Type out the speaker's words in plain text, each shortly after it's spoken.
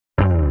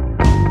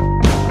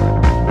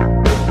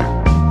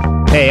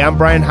Hey, I'm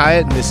Brian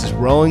Hyatt, and this is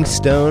Rolling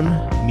Stone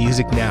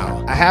Music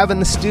Now. I have in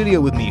the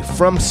studio with me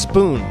from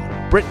Spoon,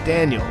 Britt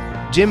Daniel,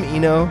 Jim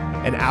Eno,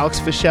 and Alex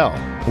Fischel.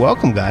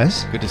 Welcome,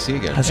 guys. Good to see you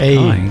again. How's it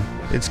going?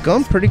 It's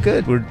going pretty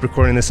good. We're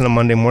recording this on a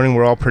Monday morning.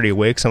 We're all pretty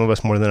awake, some of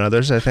us more than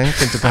others, I think,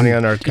 depending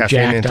on our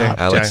caffeine intake.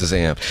 Alex is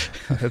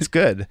amped. That's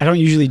good. I don't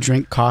usually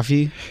drink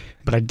coffee,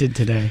 but I did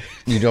today.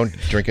 You don't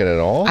drink it at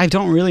all? I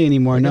don't really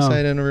anymore, I guess no. I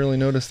didn't really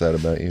notice that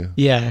about you.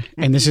 Yeah,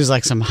 and this is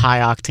like some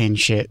high-octane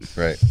shit.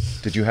 Right.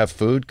 Did you have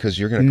food? Because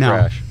you're going to No.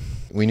 crash.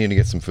 We need to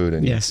get some food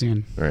in. Yeah,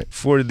 soon. Right.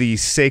 For the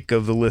sake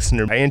of the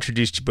listener, I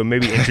introduced you, but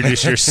maybe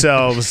introduce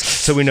yourselves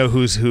so we know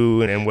who's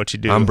who and what you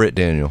do. I'm Britt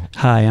Daniel.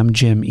 Hi, I'm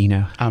Jim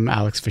Eno. I'm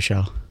Alex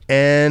Fischel.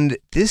 And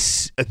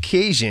this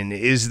occasion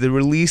is the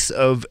release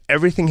of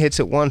Everything Hits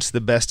at Once,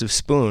 the Best of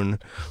Spoon,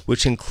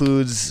 which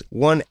includes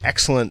one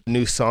excellent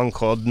new song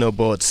called No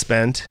Bullets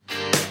Spent.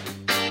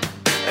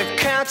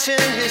 Counting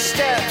his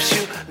steps,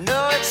 you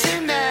know it's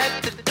him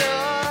at the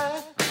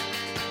door.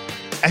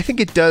 I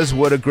think it does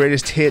what a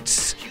greatest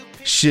hits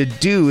should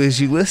do is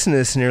you listen to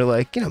this and you're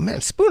like, man,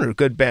 Spoon are a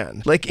good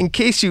band. Like, in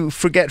case you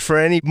forget for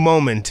any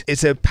moment,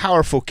 it's a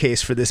powerful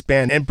case for this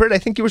band. And Britt, I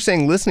think you were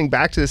saying listening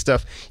back to this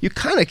stuff, you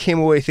kind of came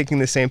away thinking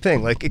the same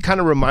thing. Like, it kind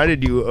of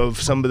reminded you of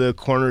some of the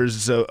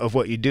corners of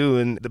what you do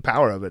and the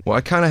power of it. Well,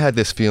 I kind of had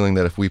this feeling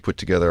that if we put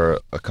together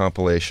a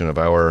compilation of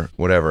our,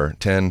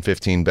 10,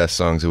 15 best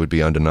songs, it would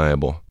be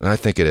undeniable. And I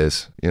think it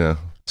is.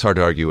 It's hard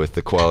to argue with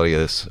the quality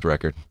of this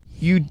record.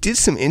 You did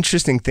some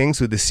interesting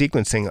things with the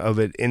sequencing of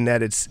it in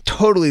that it's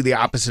totally the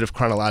opposite of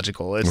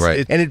chronological.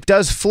 Right. And it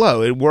does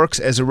flow. It works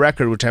as a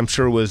record, which I'm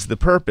sure was the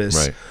purpose.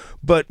 Right.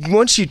 But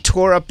once you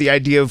tore up the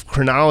idea of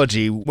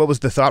chronology, what was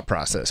the thought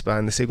process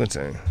behind the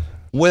sequencing?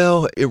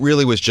 Well, it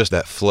really was just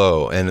that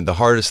flow. And the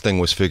hardest thing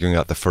was figuring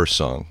out the first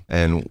song.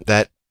 And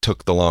that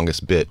took the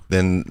longest bit.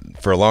 Then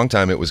for a long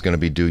time, it was going to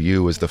be Do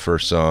You was the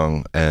first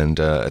song. And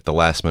at the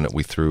last minute,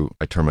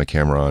 I turned my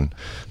camera on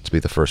to be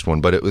the first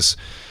one. But it was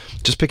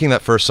just picking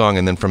that first song,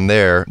 and then from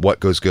there, what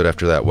goes good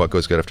after that? What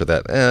goes good after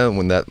that?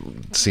 When that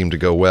seemed to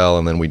go well,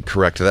 and then we'd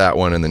correct that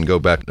one, and then go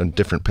back a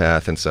different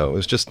path. And so it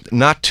was just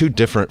not too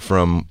different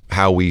from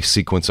how we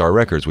sequence our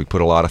records. We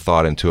put a lot of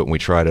thought into it, and we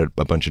tried it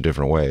a bunch of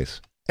different ways.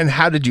 And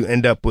how did you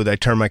end up with I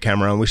Turn My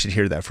Camera On? We should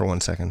hear that for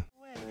 1 second.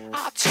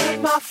 I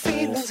turned my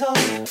feelings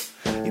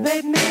on. You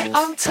made me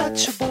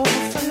untouchable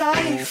for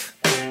life.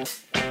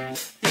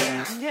 Yeah.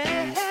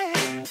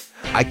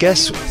 I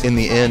guess in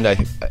the end,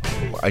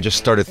 I just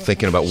started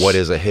thinking about what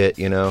is a hit,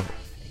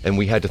 and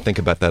we had to think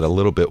about that a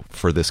little bit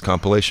for this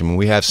compilation.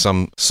 We have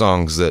some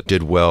songs that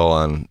did well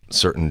on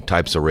certain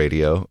types of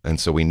radio, and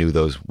so we knew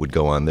those would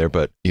go on there.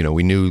 But,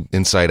 we knew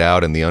Inside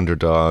Out and The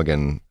Underdog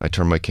and I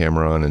Turn My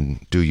Camera On and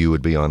Do You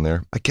would be on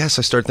there. I guess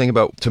I started thinking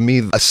about, to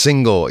me, a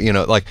single,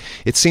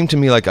 it seemed to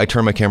me like I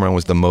Turn My Camera On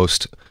was the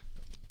most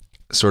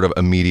sort of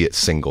immediate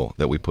single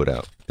that we put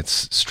out.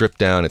 It's stripped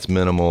down, it's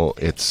minimal,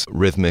 it's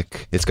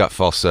rhythmic, it's got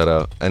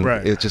falsetto, and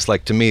It's just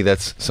like, to me,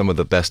 that's some of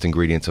the best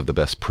ingredients of the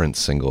best Prince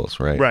singles,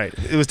 right? Right.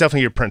 It was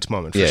definitely your Prince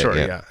moment, for sure.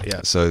 Yeah.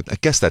 So I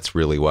guess that's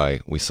really why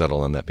we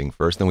settled on that being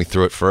first. Then we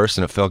threw it first,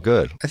 and it felt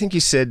good. I think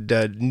you said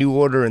New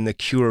Order and The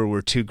Cure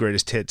were two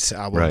greatest hits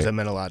albums that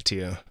meant a lot to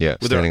you. Yeah,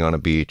 Standing on a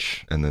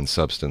Beach, and then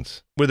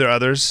Substance. Were there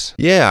others?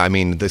 Yeah, I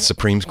mean, the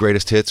Supremes'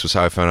 greatest hits was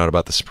how I found out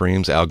about the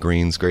Supremes. Al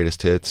Green's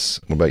greatest hits.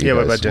 What about you guys?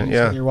 What about Jen?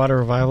 Yeah. Your Water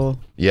Revival.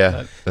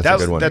 Yeah, that's a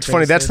good one. That's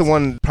funny. That's the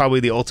one,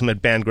 probably the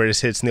ultimate band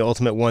greatest hits, and the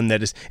ultimate one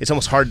that it's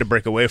almost hard to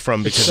break away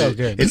from because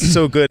it's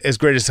so good. As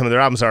great as some of their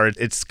albums are,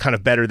 it's kind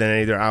of better than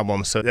any of their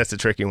albums. So that's a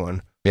tricky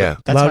one. Yeah.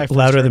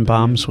 Louder Than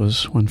Bombs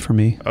was one for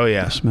me. Oh,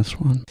 yeah. The Smiths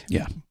one.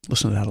 Yeah,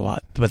 listen to that a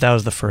lot. But that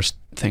was the first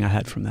thing I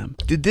had from them.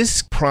 Did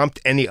this prompt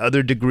any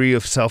other degree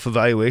of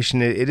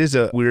self-evaluation? It is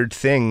a weird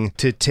thing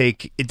to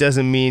take. It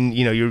doesn't mean,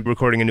 you're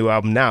recording a new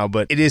album now,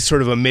 but it is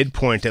sort of a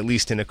midpoint, at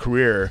least in a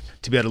career,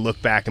 to be able to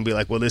look back and be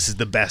like, well, this is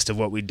the best of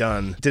what we've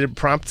done. Did it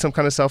prompt some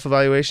kind of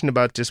self-evaluation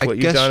about just what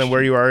you've done and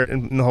where you are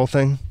in the whole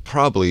thing?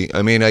 Probably.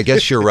 I mean, I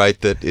guess you're right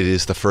that it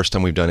is the first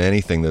time we've done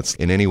anything that's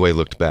in any way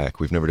looked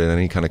back. We've never done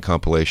any kind of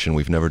compilation.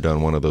 We've never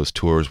done one of those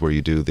tours where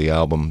you do the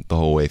album the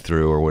whole way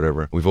through or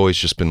whatever. We've always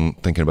just been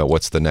thinking about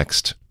what's the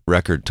next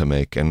record to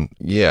make. And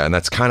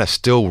that's kind of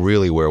still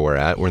really where we're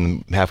at. We're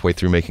halfway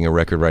through making a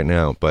record right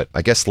now. But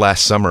I guess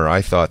last summer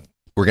I thought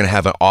we're going to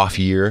have an off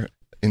year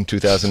in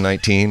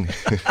 2019.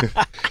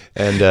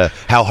 And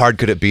how hard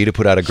could it be to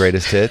put out a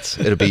greatest hits?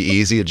 It'll be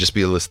easy. It'll just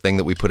be this thing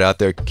that we put out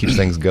there, keeps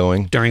things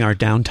going. During our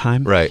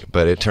downtime? Right.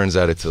 But it turns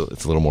out it's a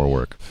little more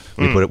work.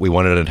 We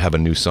wanted to have a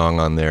new song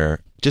on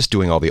there, just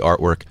doing all the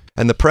artwork.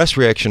 And the press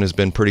reaction has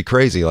been pretty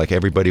crazy. Like,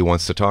 everybody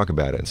wants to talk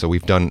about it. So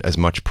we've done as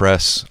much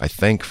press, I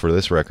think, for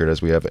this record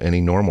as we have any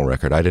normal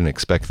record. I didn't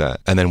expect that.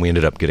 And then we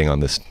ended up getting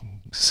on this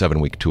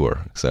 7-week tour.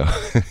 So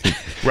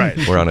Right.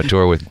 we're on a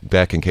tour with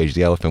Beck and Cage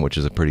the Elephant, which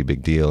is a pretty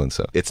big deal. And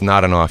so it's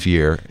not an off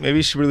year. Maybe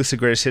you should release a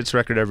greatest hits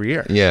record every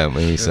year. Yeah,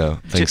 maybe so.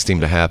 Things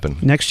seem to happen.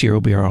 Next year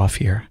will be our off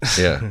year.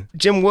 Yeah.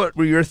 Jim, what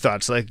were your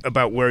thoughts like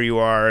about where you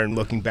are and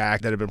looking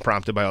back that have been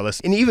prompted by all this,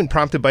 and even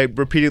prompted by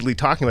repeatedly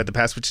talking about the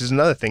past, which is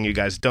another thing you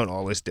guys don't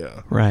always do.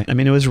 Right. I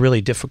mean, it was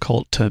really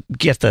difficult to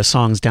get the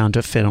songs down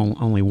to fit on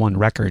only one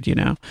record, you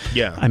know?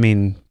 Yeah. I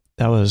mean,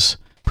 that was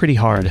pretty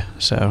hard.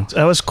 So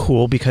that was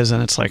cool because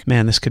then it's like,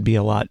 man, this could be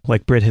a lot.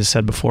 Like Britt has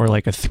said before,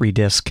 like a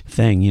 3-disc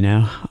thing, you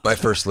know? My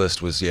first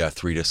list was,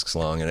 3 discs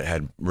long, and it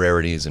had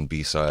rarities and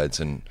B-sides,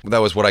 and that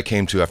was what I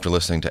came to after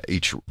listening to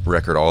each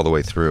record all the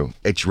way through.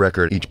 Each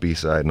record, each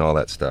B-side, and all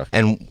that stuff.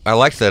 And I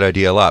liked that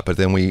idea a lot, but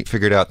then we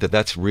figured out that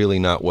that's really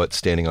not what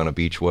Standing on a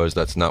Beach was.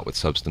 That's not what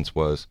Substance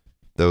was.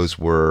 Those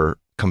were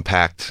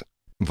compact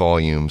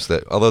volumes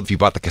that, although if you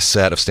bought the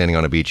cassette of Standing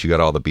on a Beach, you got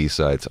all the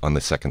B-sides on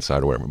the second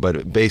side or whatever.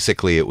 But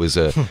basically it was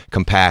a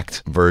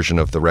compact version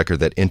of the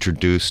record that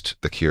introduced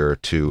The Cure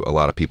to a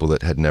lot of people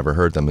that had never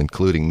heard them,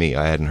 including me.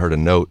 I hadn't heard a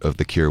note of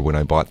The Cure when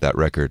I bought that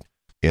record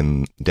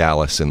in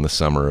Dallas in the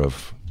summer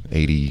of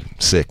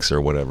 86 or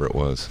whatever it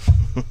was.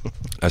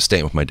 I was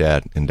staying with my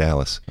dad in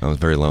Dallas. I was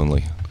very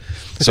lonely.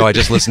 So I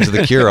just listened to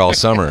The Cure all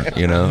summer,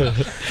 you know,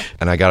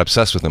 and I got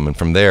obsessed with them. And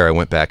from there, I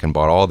went back and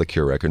bought all the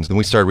Cure records. Then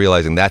we started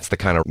realizing that's the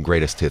kind of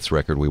greatest hits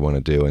record we want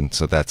to do. And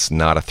so that's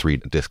not a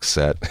 3-disc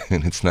set,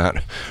 and it's not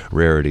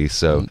rarity.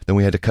 So then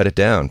we had to cut it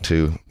down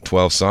to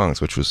 12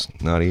 songs, which was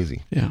not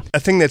easy. Yeah.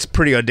 A thing that's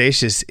pretty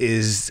audacious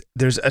is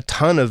there's a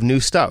ton of new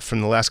stuff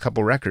from the last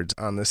couple records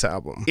on this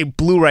album. It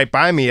blew right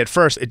by me at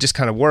first. It just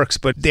kind of works,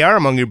 but they are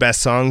among your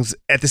best songs.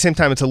 At the same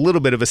time, it's a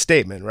little bit of a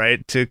statement,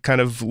 right? To kind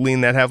of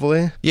lean that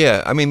heavily.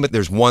 Yeah, I mean, but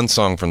there's one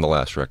song from the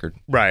last record.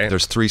 Right.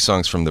 There's 3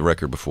 songs from the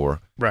record before.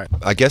 Right.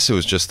 I guess it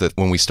was just that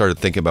when we started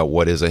thinking about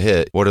what is a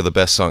hit, what are the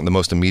best songs, the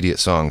most immediate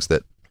songs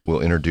that will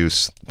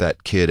introduce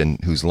that kid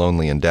who's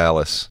lonely in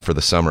Dallas for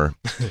the summer,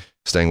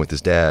 staying with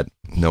his dad,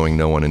 knowing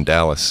no one in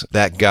Dallas.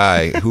 That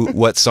guy,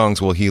 what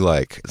songs will he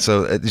like?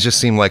 So it just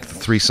seemed like the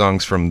 3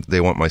 songs from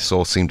They Want My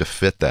Soul seemed to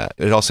fit that.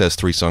 It also has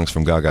 3 songs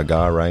from Ga Ga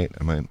Ga, right?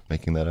 Am I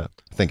making that up?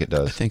 I think it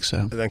does. I think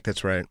so. I think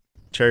that's right.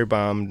 Cherry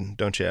Bomb,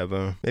 Don't You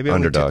Ever. Maybe only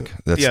Underdog. 2.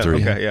 That's yeah,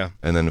 3. Okay, yeah.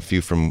 And then a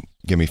few from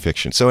Gimme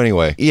Fiction. So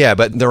anyway, yeah,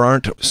 but there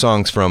aren't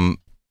songs from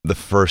the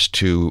first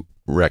 2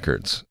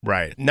 records.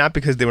 Right. Not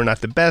because they were not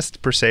the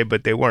best per se,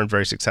 but they weren't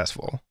very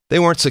successful. They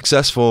weren't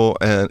successful,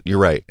 and you're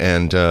right.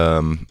 And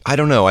I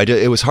don't know.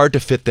 It was hard to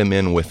fit them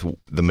in with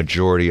the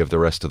majority of the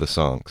rest of the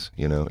songs.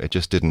 You know, it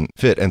just didn't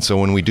fit. And so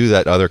when we do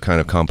that other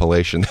kind of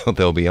compilation,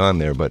 they'll be on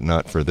there, but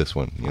not for this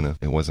one. You know,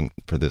 it wasn't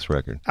for this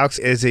record. Alex,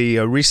 as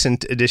a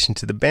recent addition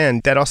to the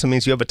band, that also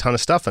means you have a ton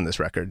of stuff on this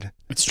record.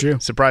 It's true.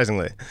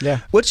 Surprisingly. Yeah.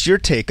 What's your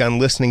take on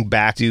listening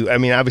back to, I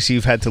mean, obviously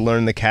you've had to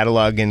learn the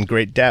catalog in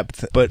great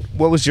depth, but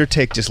what was your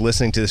take just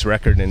listening to this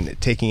record and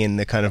taking in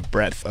the kind of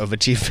breadth of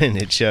achievement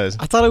it shows?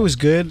 I thought it was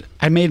good.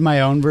 I made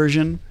my own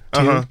version too.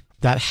 Uh-huh.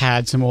 That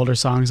had some older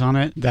songs on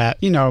it that,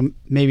 you know,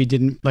 maybe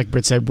didn't, like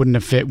Britt said, wouldn't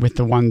have fit with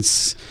the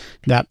ones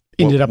that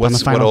ended up on the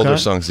final What older cut.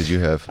 songs did you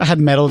have? I had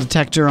Metal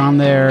Detector on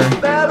there.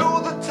 Metal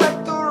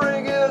detector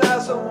ringing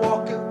as I'm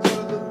walking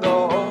through the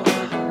door.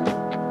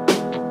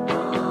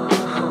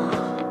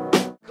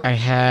 I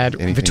had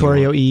Anything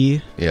Vittorio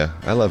E. Yeah,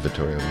 I love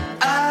Vittorio.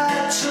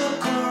 I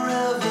took a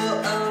river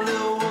and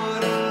it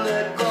wouldn't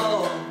let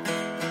go.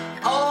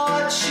 I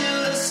want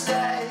you to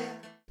stay.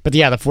 But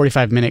yeah, the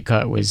 45-minute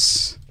cut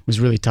was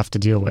really tough to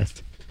deal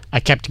with. I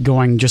kept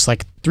going just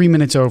like 3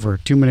 minutes over,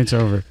 2 minutes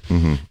over.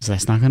 Mm-hmm. So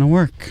that's not going to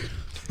work.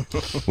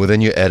 Well,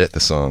 then you edit the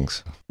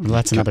songs. Well,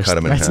 that's another cut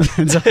 'em in half.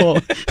 that's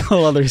a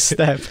whole other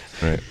step.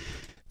 Right.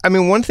 I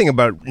mean, one thing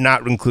about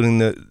not including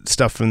the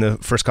stuff from the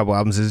first couple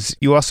albums is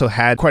you also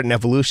had quite an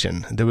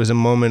evolution. There was a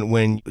moment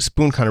when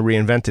Spoon kind of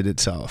reinvented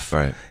itself.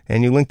 Right.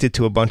 And you linked it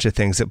to a bunch of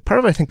things. Part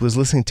of it, I think, was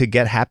listening to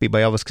Get Happy by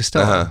Elvis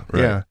Costello.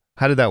 Right. Yeah.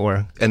 How did that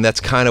work? And that's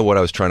kind of what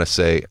I was trying to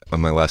say on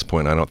my last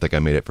point. I don't think I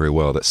made it very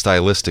well. That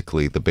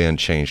stylistically, the band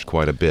changed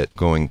quite a bit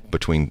going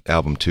between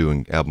album 2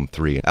 and album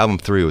 3. Album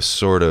 3 was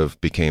sort of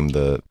became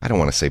the, I don't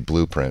want to say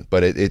blueprint,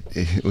 but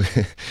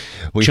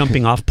we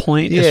Jumping off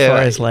point as Yeah.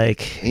 far as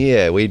like,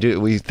 Yeah,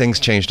 things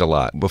changed a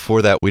lot.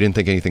 Before that, we didn't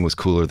think anything was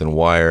cooler than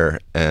Wire,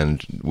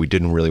 and we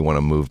didn't really want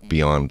to move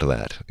beyond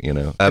that, you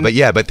know.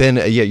 But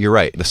then you're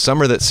right. The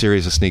summer that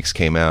Series of Sneaks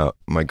came out,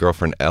 my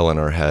girlfriend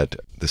Eleanor had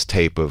this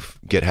tape of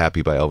Get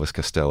Happy by Elvis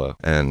Costello,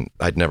 and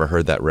I'd never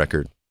heard that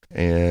record.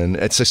 And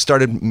it's I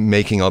started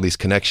making all these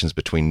connections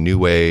between New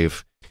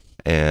Wave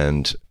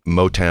and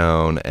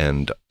Motown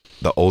and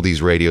the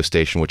oldies radio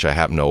station, which I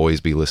happen to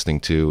always be listening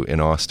to in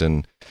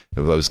Austin.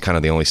 It was kind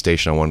of the only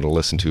station I wanted to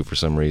listen to for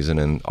some reason,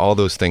 and all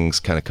those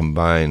things kind of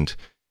combined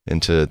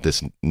into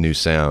this new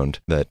sound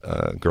that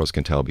Girls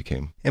Can Tell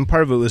became. And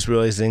part of it was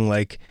realizing,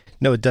 like,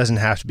 No, it doesn't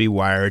have to be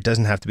wire. It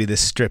doesn't have to be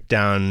this stripped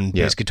down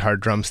bass guitar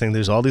drums thing.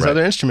 There's all these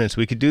other instruments.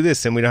 We could do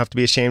this, and we don't have to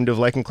be ashamed of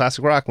liking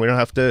classic rock. We don't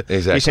have to be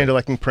ashamed of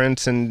liking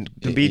Prince and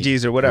the Bee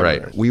Gees or whatever.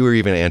 Right. We were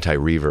even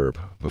anti-reverb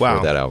before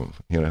that album.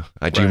 You know,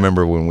 I do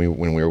remember when we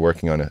were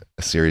working on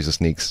a series of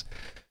sneaks,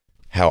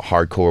 how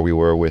hardcore we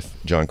were with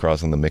John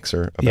Cross on the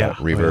mixer about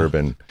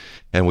reverb,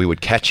 and we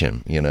would catch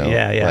him. You know,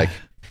 like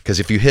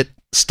because if you hit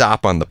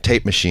stop on the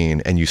tape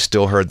machine and you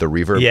still heard the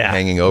reverb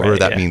hanging over,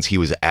 that means he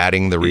was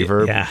adding the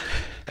reverb. Yeah.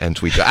 And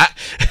we go,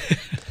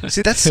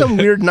 See, that's some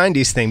weird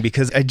 90s thing,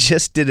 because I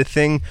just did a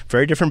thing,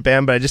 very different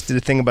band, but I just did a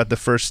thing about the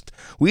first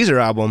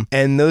Weezer album.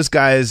 And those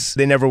guys,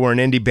 they never were an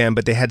indie band,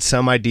 but they had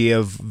some idea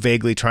of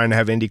vaguely trying to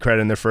have indie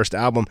credit in their first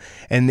album.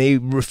 And they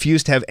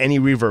refused to have any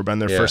reverb on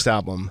their first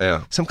album.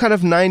 Yeah. Some kind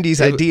of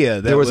 90s idea.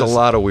 There was a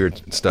lot of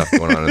weird stuff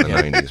going on in the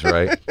 90s,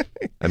 right?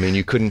 I mean,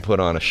 you couldn't put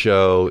on a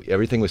show.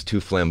 Everything was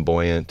too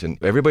flamboyant. And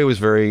everybody was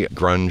very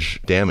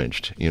grunge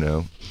damaged, you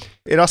know?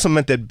 It also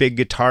meant that big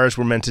guitars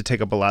were meant to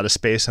take up a lot of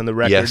space on the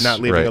record,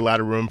 not leaving a lot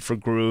of room for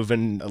groove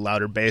and a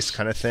louder bass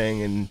kind of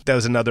thing. And that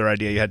was another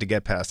idea you had to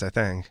get past, I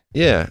think.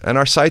 Yeah, and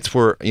our sites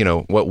were, you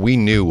know, what we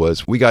knew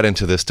was we got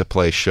into this to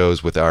play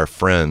shows with our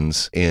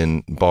friends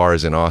in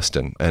bars in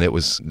Austin. And it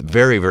was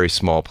very, very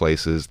small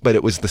places, but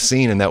it was the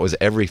scene, and that was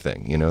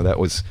everything. You know, that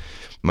was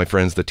my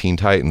friends, the Teen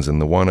Titans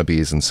and the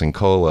Wannabes and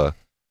Sincola.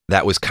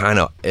 That was kind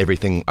of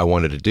everything I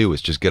wanted to do,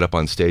 was just get up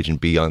on stage and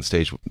be on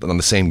stage on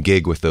the same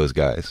gig with those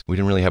guys. We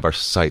didn't really have our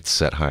sights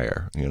set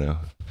higher, you know?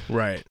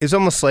 Right. It's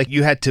almost like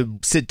you had to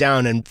sit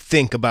down and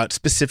think about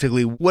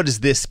specifically, what is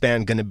this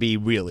band going to be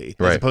really,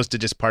 as opposed to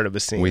just part of a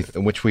scene.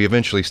 Which we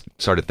eventually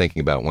started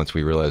thinking about once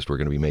we realized we're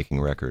going to be making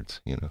records,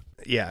 you know?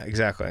 Yeah,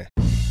 exactly.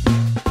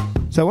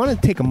 So I want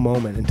to take a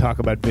moment and talk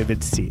about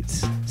Vivid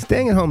Seats.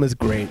 Staying at home is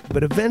great,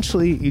 but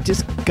eventually you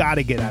just got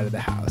to get out of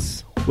the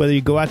house. Whether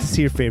you go out to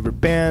see your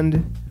favorite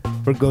band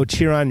or go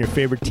cheer on your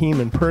favorite team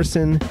in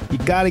person, you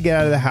got to get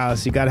out of the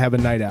house. You got to have a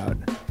night out.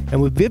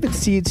 And with Vivid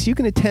Seats, you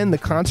can attend the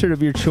concert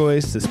of your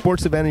choice, the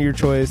sports event of your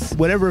choice,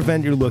 whatever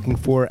event you're looking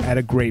for at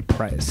a great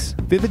price.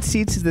 Vivid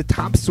Seats is the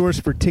top source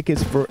for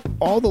tickets for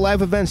all the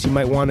live events you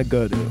might want to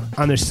go to.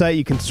 On their site,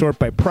 you can sort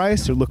by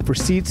price or look for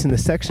seats in the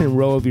section and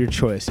row of your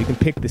choice. You can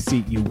pick the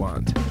seat you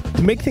want.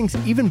 To make things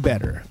even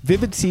better,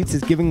 Vivid Seats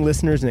is giving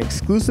listeners an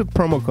exclusive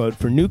promo code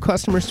for new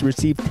customers to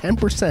receive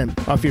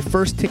 10% off your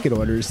first ticket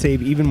order to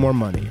save even more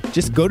money.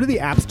 Just go to the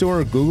App Store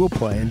or Google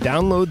Play and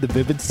download the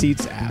Vivid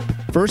Seats app.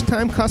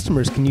 First-time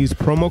customers can use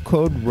promo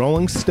code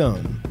Rolling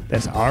Stone.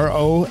 That's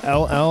ROLLINGSTONE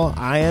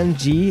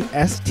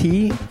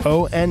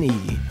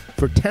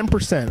for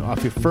 10%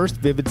 off your first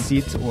Vivid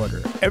Seats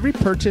order. Every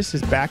purchase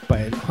is backed by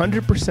a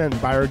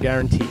 100% buyer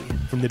guarantee.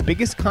 From the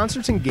biggest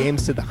concerts and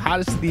games to the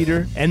hottest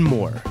theater and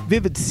more,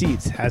 Vivid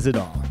Seats has it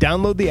all.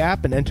 Download the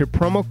app and enter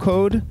promo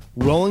code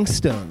Rolling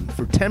Stone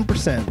for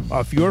 10%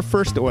 off your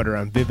first order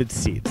on Vivid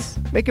Seats.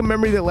 Make a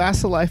memory that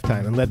lasts a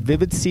lifetime and let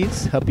Vivid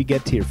Seats help you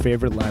get to your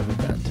favorite live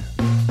event.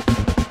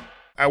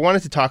 I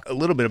wanted to talk a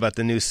little bit about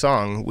the new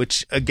song,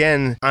 which,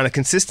 again, on a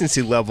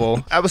consistency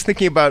level, I was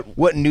thinking about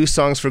what new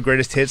songs for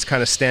greatest hits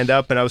kind of stand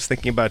up, and I was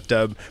thinking about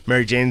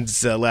Mary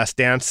Jane's Last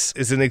Dance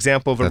is an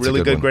example of a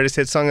really good greatest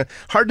hits song.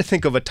 Hard to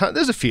think of a ton.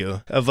 There's a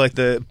few of like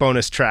the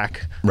bonus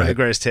track, the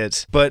greatest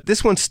hits. But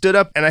this one stood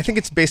up, and I think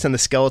it's based on the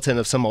skeleton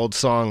of some old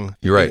song.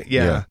 You're right.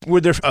 Yeah.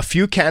 Were there a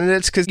few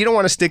candidates? Because you don't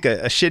want to stick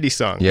a shitty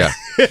song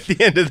at the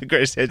end of the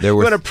greatest hits. You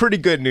want a pretty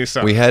good new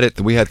song. We had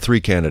 3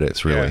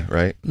 candidates, really,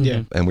 right?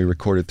 Yeah. And we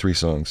recorded 3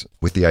 songs.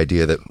 With the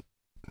idea that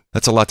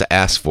that's a lot to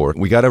ask for.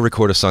 We got to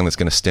record a song that's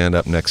going to stand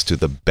up next to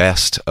the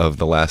best of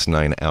the last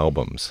 9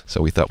 albums.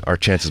 So we thought our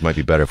chances might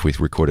be better if we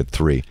recorded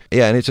 3.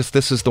 Yeah, and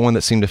this is the one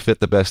that seemed to fit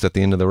the best at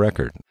the end of the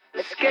record.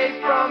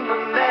 Escape from the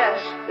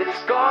mess.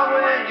 It's gone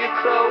when you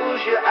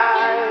close your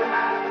eyes.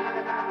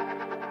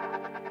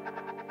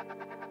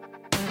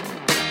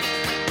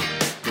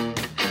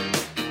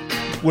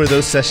 Were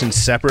those sessions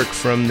separate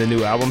from the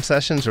new album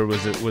sessions, or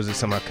was it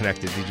somehow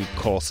connected? Did you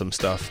call some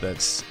stuff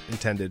that's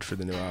intended for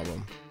the new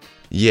album?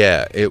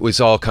 Yeah, it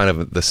was all kind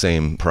of the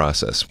same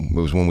process. It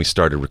was when we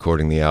started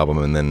recording the album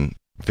and then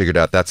figured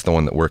out that's the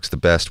one that works the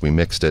best. We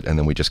mixed it, and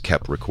then we just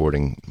kept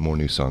recording more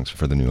new songs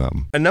for the new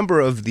album. A number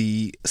of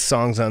the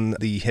songs on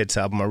the Hits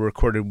album are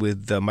recorded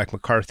with Mike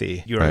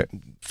McCarthy, your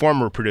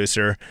former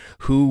producer,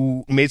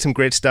 who made some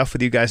great stuff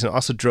with you guys and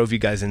also drove you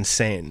guys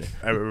insane.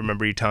 I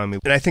remember you telling me.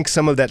 And I think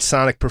some of that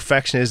sonic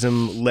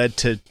perfectionism led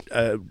to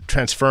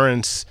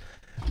Transference.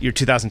 Your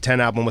 2010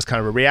 album was kind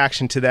of a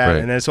reaction to that.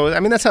 And then so, I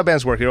mean, that's how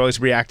bands work. You're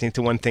always reacting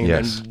to one thing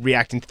and then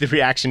reacting to the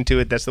reaction to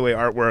it. That's the way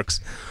art works.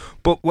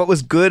 But what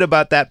was good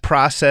about that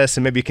process,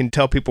 and maybe you can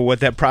tell people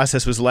what that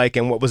process was like,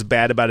 and what was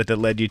bad about it that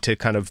led you to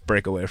kind of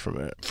break away from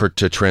it?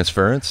 To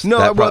Transference?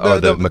 No,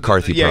 the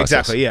McCarthy process. Yeah,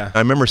 exactly, yeah. I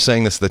remember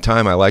saying this at the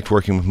time. I liked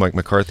working with Mike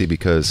McCarthy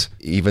because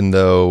even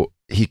though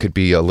he could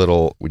be a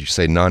little, would you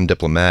say,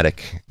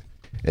 non-diplomatic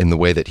in the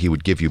way that he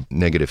would give you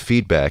negative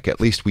feedback, at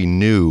least we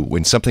knew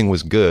when something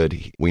was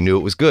good, we knew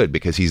it was good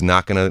because he's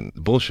not going to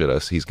bullshit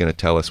us. He's going to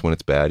tell us when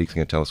it's bad. He's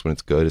going to tell us when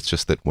it's good. It's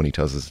just that when he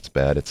tells us it's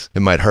bad, it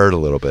might hurt a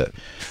little bit.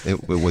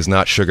 It was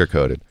not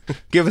sugar-coated.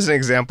 Give us an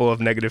example of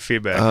negative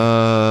feedback.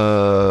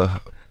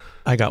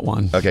 I got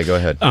one. Okay, go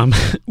ahead.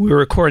 We were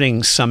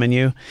recording Summon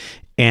You,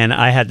 and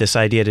I had this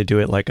idea to do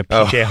it like a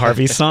PJ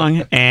Harvey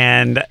song,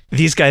 and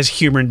these guys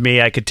humored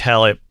me. I could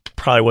tell it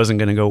probably wasn't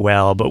going to go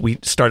well, but we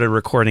started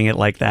recording it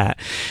like that.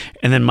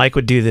 And then Mike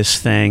would do this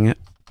thing.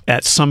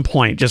 At some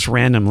point, just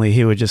randomly,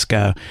 he would just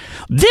go,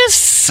 "This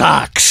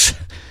sucks."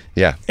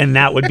 Yeah. And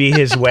that would be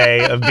his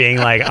way of being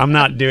like, I'm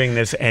not doing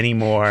this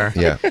anymore.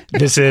 Yeah.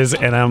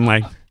 And I'm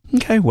like,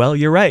 okay, well,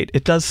 you're right.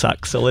 It does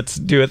suck. So let's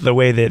do it the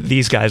way that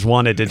these guys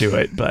wanted to do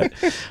it. But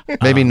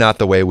maybe not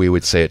the way we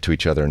would say it to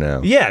each other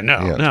now.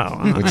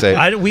 No. We'd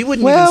say, we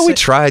wouldn't. well, even we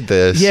tried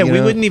this. Yeah, you we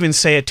know? wouldn't even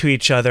say it to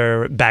each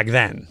other back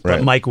then. But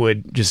Right. Mike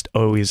would just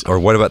always. Or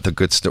what about the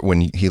good stuff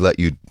when he let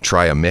you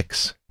try a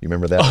mix? You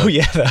remember that? Oh one?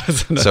 yeah,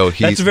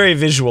 that's very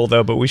visual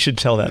though. But we should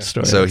tell that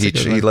story. So That's a good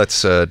he one.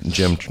 lets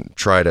Jim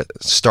try to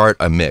start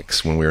a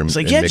mix when we were. It's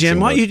like, in yeah, mixing Jim,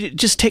 why mode. don't you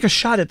just take a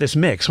shot at this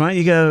mix? Why don't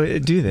you go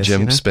do this? Jim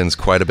you know? spends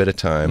quite a bit of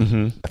time.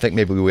 Mm-hmm. I think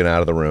maybe we went out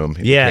of the room.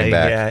 He Yeah, came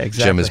back. yeah,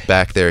 exactly. Jim is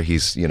back there.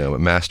 He's a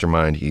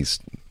mastermind. He's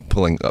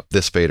pulling up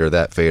this fader,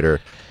 that fader.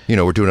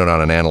 We're doing it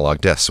on an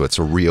analog desk, so it's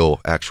a real,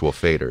 actual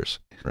faders,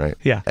 right?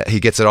 Yeah. He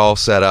gets it all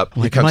set up.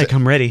 I'm like, he comes Mike,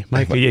 I'm ready.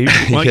 Mike, why don't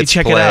you hits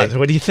check play. it out?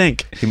 What do you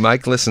think?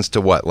 Mike listens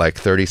to what, like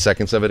 30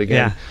 seconds of it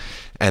again? Yeah.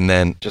 And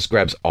then just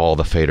grabs all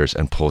the faders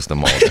and pulls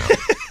them all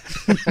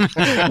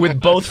down. With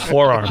both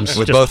forearms.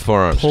 With just both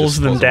forearms. Pulls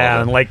just them all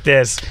down like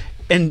this.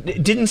 And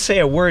didn't say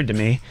a word to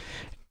me.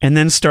 And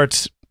then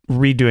starts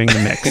redoing the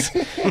mix.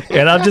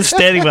 And I'm just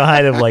standing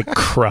behind him like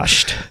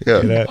crushed.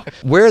 Yeah. You know?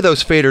 Where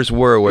those faders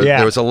were Yeah.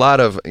 there was a lot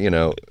of,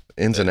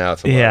 ins and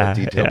outs, a lot of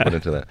detail put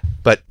into that.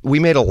 But we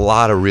made a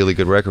lot of really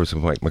good records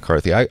with Mike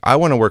McCarthy. I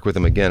want to work with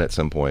him again at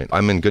some point.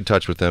 I'm in good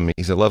touch with him.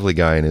 He's a lovely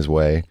guy in his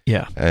way.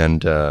 Yeah.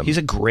 And He's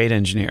a great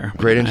engineer.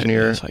 Great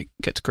engineer. He's like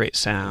gets great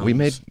sound. we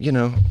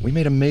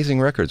made amazing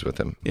records with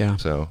him. Yeah.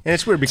 So And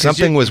it's weird because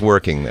something was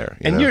working there.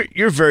 and know?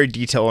 you're very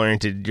detail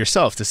oriented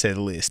yourself, to say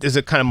the least. There's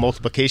a kind of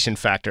multiplication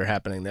factor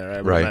happening there, I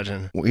would right.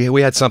 imagine.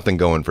 We had something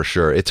going for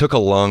sure. It took a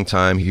long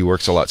time. He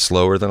works a lot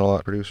slower than a lot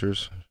of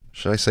producers.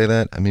 Should I say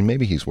that? I mean,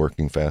 maybe he's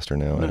working faster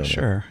now. I I'm don't not know.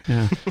 sure.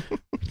 Yeah.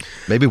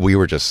 Maybe we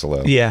were just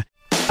slow. Yeah.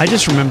 I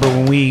just remember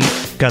when we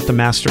got the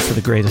master for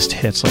the greatest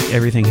hits, like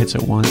Everything Hits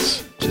at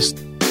Once. Just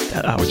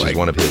I was Which like, is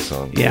one of his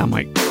songs. yeah, I'm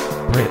like,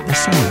 great.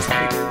 This song is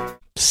like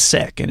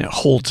sick and it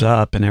holds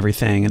up and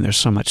everything, and there's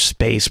so much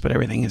space, but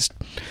everything is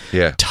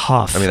Yeah.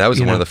 tough. I mean, that was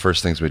you one know? of the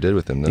first things we did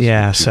with him. This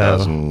Yeah, was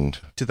so-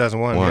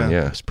 2001,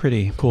 yeah. It's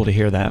pretty cool to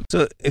hear that.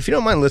 So, if you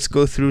don't mind, let's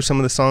go through some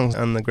of the songs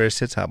on the Greatest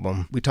Hits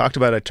album. We talked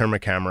about I Turn My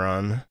Camera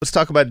On. Let's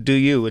talk about Do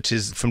You, which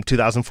is from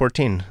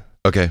 2014.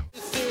 Okay.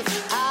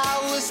 I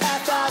was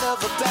half out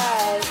of a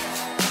bag.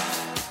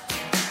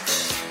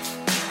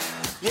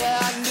 Yeah,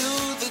 I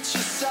knew that you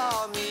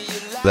saw me.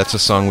 You That's a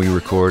song we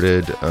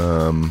recorded,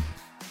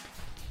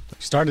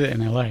 Started it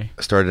in L.A.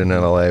 started in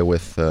LA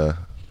with,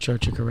 Joe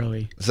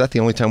Ciccarelli. is that the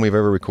only time we've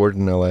ever recorded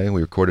in LA?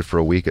 We recorded for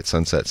a week at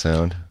Sunset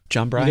Sound.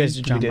 John Bryan. guys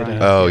did John Bryan.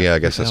 Oh, yeah, I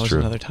guess that that's was true.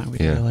 Another time we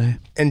Yeah. did LA.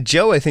 And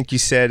Joe, I think you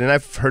said, and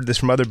I've heard this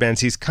from other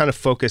bands, he's kind of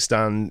focused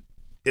on,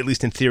 at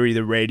least in theory,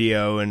 the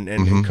radio and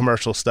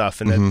commercial stuff.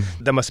 And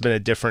that must have been a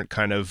different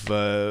kind of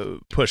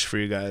push for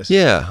you guys.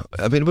 Yeah,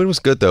 I mean, but it was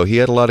good though. He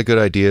had a lot of good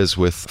ideas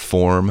with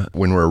form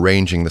when we're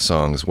arranging the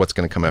songs. What's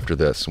going to come after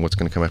this, and what's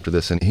going to come after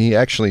this, and he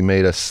actually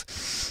made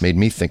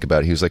me think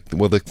about it. He was like,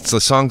 "Well, the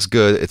song's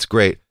good, it's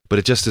great, but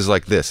it just is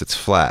like this. It's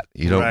flat.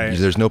 You don't. Right.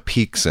 There's no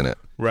peaks in it.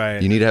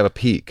 Right. You need to have a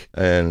peak."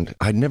 And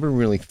I'd never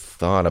really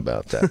thought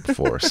about that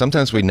before.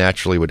 Sometimes we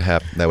naturally would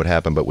have that would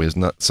happen, but it was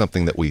not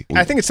something that we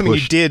I think it's something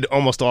pushed. you did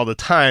almost all the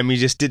time. You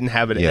just didn't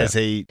have it Yeah. as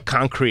a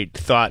concrete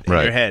thought in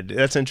Right. your head.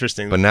 That's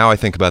interesting. But now I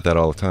think about that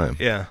all the time.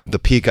 yeah. The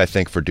peak, I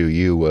think, for Do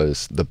You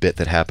was the bit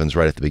that happens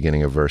right at the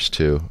beginning of verse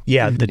 2.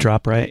 Yeah, the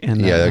drop, right?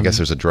 And Yeah, I guess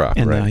there's a drop,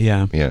 and, right?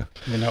 yeah. Yeah.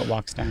 The note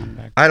walks down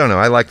back. I don't know.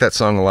 I like that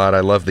song a lot.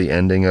 I love the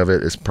ending of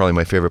it. It's probably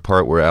my favorite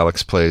part where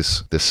Alex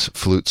plays this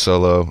flute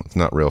solo. It's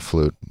not real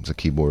flute. It's a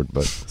keyboard,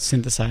 but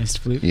Synthesized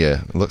flute.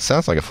 yeah, it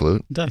sounds like a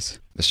flute. It does.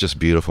 It's just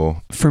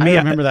beautiful. For I me,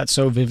 remember that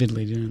so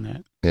vividly doing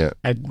that. Yeah.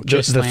 I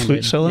just the landed.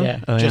 flute solo? Yeah,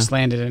 Oh, just yeah.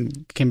 landed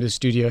and came to the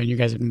studio, and you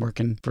guys had been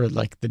working for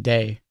like the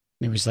day.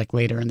 And it was like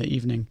later in the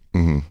evening.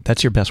 hmm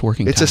that's your best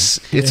working It's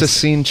time. it's a is.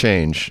 scene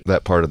change,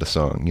 that part of the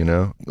song, you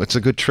know? It's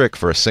a good trick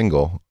for a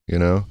single, you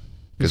know?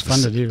 It's fun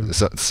to do.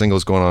 The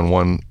single's going on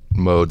one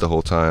mode the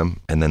whole time,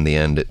 and then the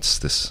end, it's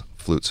this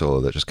flute solo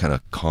that just kind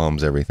of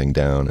calms everything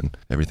down, and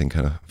everything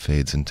kind of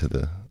fades into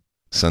the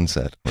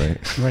sunset,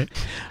 right? Right.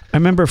 I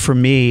remember for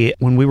me,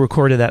 when we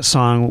recorded that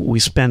song, we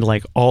spend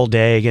like all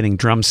day getting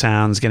drum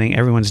sounds,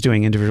 everyone's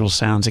doing individual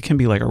sounds. It can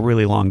be like a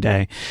really long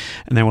day.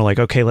 And then we're like,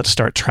 okay, let's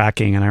start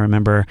tracking. And I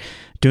remember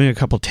doing a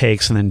couple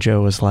takes, and then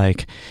Joe was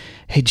like,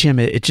 hey, Jim,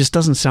 it just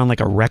doesn't sound like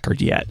a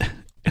record yet.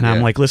 And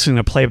I'm like listening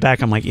to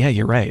playback. I'm like, yeah,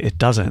 you're right. It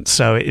doesn't.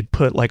 So it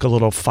put like a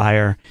little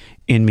fire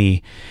in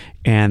me.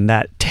 And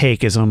that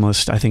take is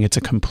almost, I think it's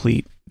a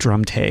complete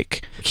drum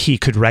take. He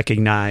could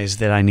recognize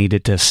that I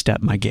needed to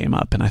step my game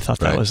up. And I thought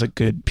that was a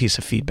good piece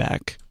of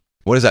feedback.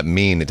 What does that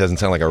mean? It doesn't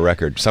sound like a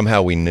record.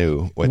 Somehow we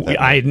knew what that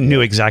I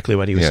knew exactly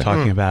what he was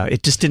talking about.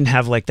 It just didn't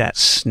have like that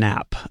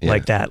snap,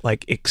 like that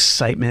like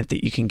excitement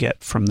that you can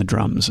get from the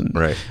drums. And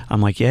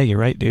I'm like, yeah, you're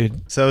right,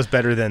 dude. So it was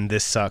better than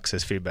 "This sucks"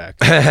 as feedback.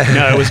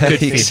 No, it was good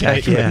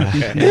feedback. Yeah.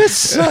 This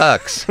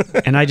sucks.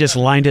 And I just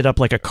lined it up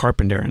like a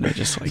carpenter and I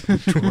just like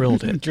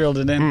drilled it. Drilled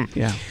it in.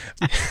 Yeah.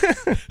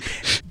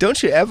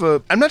 Don't you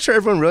ever, I'm not sure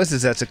everyone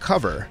realizes that's a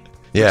cover.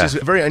 Yeah. Which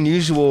is very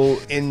unusual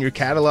in your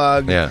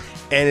catalog. Yeah.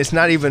 And it's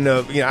not even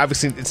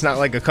obviously it's not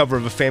like a cover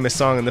of a famous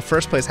song in the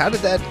first place. How did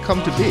that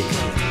come to be?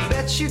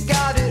 Bet you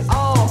got it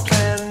all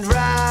planned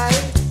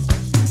right.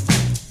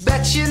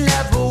 Bet you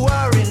never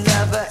worry,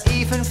 never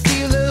even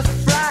feel a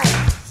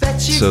fright.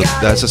 Bet you So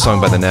got that's it a song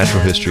by The all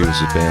Natural planned History,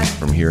 who's a band right.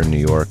 from here in New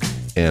York.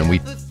 And we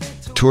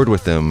toured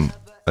with them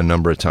a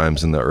number of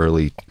times in the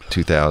early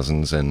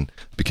 2000s and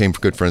became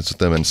good friends with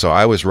them. And so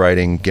I was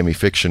writing Gimme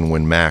Fiction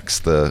when Max,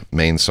 the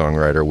main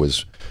songwriter,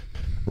 was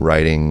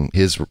writing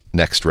his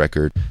next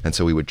record. And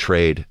so we would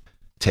trade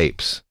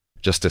tapes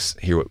just to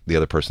hear what the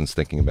other person's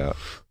thinking about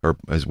or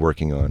is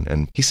working on.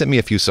 And he sent me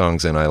a few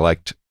songs and I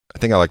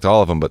think I liked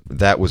all of them, but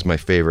that was my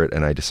favorite.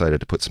 And I decided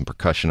to put some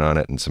percussion on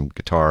it and some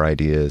guitar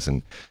ideas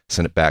and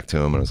send it back to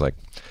him. And I was like,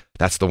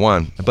 that's the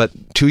one. But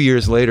 2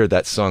 years later,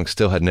 that song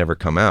still had never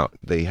come out.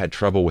 They had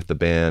trouble with the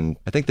band.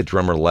 I think the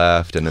drummer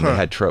left, and then they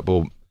had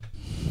trouble.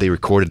 They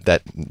recorded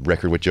that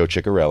record with Joe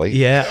Ciccarelli.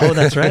 Yeah. Oh,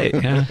 that's right.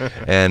 Yeah.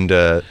 And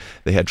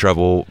they had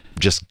trouble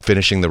just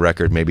finishing the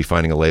record, maybe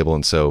finding a label.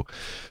 And so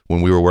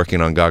when we were working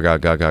on Gaga,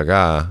 Gaga,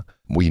 Gaga,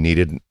 we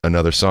needed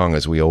another song,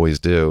 as we always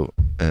do.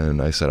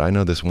 And I said, I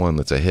know this one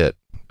that's a hit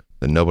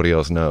that nobody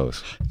else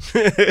knows.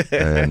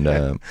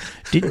 And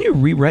Didn't you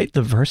rewrite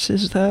the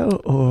verses though?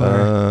 Or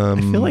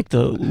I feel like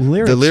the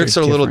lyrics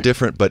are a little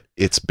different, but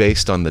it's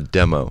based on the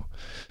demo.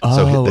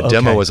 So the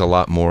demo was a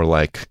lot more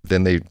like,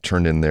 then they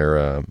turned in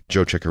their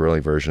Joe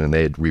Ciccarelli version and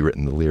they had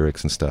rewritten the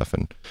lyrics and stuff.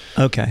 And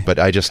but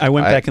I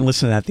went back and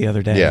listened to that the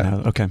other day.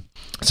 Yeah. Okay.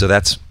 So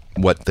that's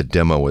what the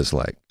demo was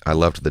like. I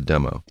loved the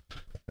demo.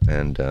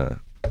 And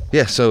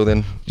so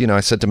then, I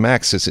said to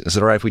Max, is it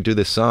all right if we do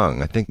this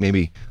song? I think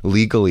maybe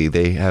legally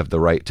they have the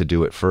right to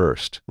do it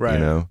first,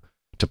 right.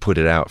 To put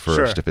it out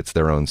first Sure. if it's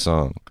their own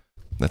song.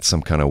 That's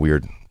some kind of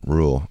weird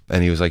rule.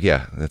 And he was like,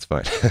 yeah, that's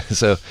fine.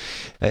 So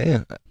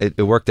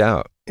it worked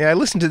out. Yeah, I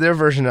listened to their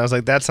version and I was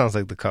like, that sounds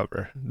like the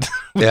cover.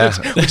 Yeah.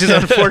 Which is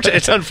unfortunate.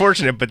 It's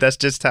unfortunate, but that's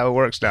just how it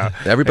works now.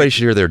 Everybody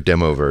should hear their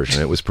demo version.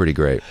 It was pretty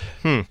great.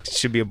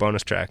 Should be a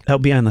bonus track. That'll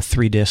be on the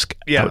 3-disc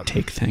Yeah.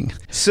 outtake thing.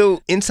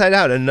 So, Inside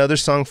Out, another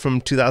song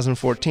from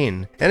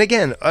 2014. And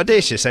again,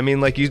 audacious. I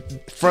mean, like you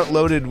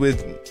front-loaded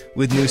with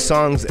new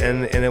songs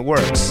and it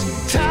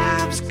works.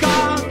 Time's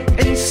gone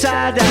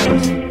inside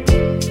out.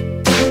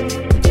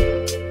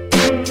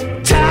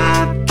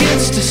 Time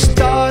gets to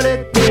start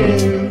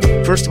again.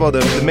 First of all,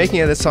 the making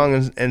of the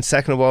song, and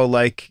second of all,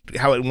 like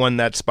how it won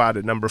that spot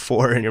at number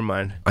 4 in your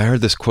mind. I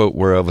heard this quote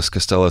where Elvis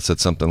Costello said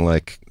something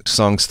like,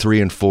 songs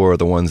 3 and 4 are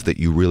the ones that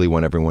you really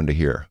want everyone to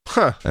hear.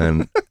 Huh.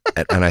 And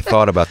I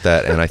thought about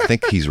that, and I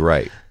think he's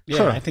right.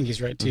 Yeah, I think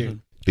he's right too.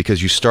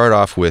 Because you start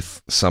off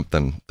with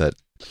something that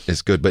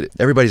is good, but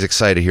everybody's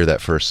excited to hear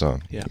that first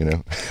song, Yeah.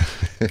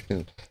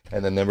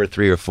 And then number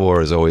 3 or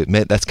 4 is always,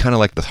 that's kind of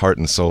like the heart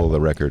and soul of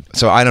the record.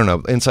 So I don't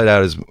know. Inside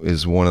Out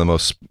is one of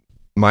the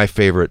my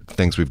favorite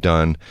things we've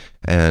done,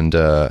 and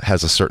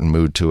has a certain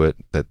mood to it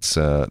that's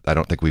I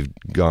don't think we've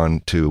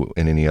gone to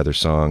in any other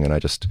song, and I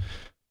just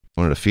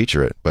wanted to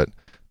feature it. But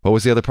what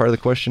was the other part of the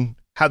question?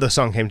 How the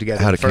song came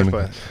together How in it the first came-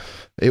 place.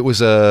 It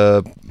was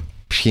a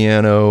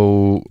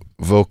piano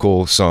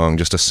vocal song,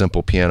 just a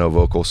simple piano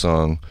vocal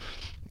song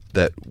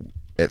that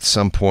at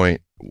some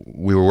point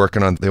we were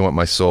working on They Want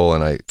My Soul,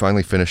 and I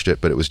finally finished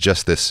it, but it was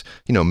just this,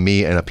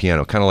 me and a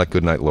piano, kind of like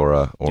Goodnight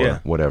Laura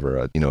or whatever,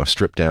 a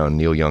stripped down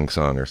Neil Young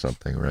song or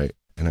something, right?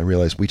 And I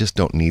realized we just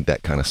don't need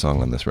that kind of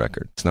song on this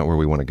record. It's not where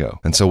we want to go.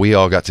 And so we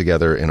all got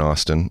together in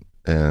Austin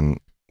and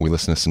we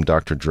listened to some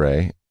Dr.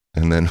 Dre,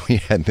 and then we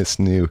had this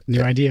new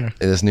idea.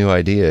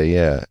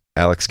 Yeah.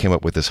 Alex came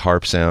up with this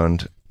harp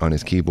sound on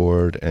his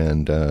keyboard,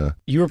 and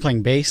You were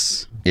playing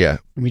bass, yeah.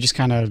 and we just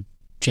kind of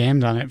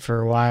jammed on it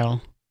for a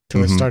while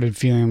till it started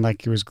feeling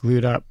like it was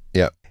glued up.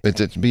 Yeah. It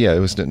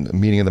was a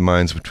meeting of the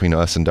minds between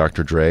us and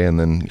Dr. Dre, and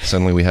then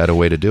suddenly we had a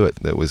way to do it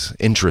that was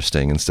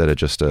interesting instead of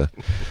just a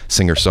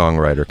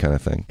singer-songwriter kind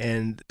of thing.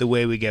 And The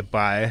Way We Get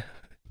By,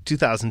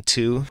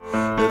 2002.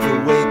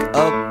 Never wake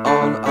up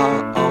on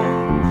our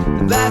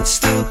own. That's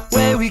the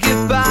way we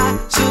get by.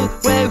 So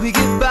the way we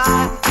get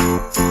by.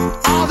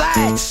 All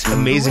that.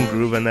 Amazing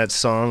groove on that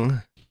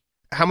song.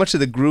 How much of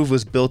the groove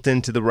was built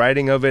into the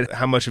writing of it?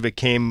 How much of it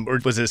came, or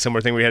was it a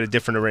similar thing where you had a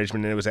different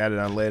arrangement and it was added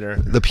on later?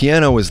 The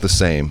piano was the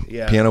same.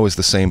 Yeah. Piano was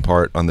the same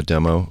part on the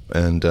demo,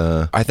 and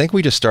I think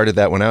we just started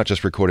that one out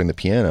just recording the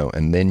piano,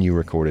 and then you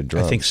recorded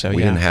drums. I think so,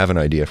 We yeah. didn't have an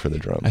idea for the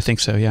drums. I think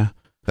so, yeah.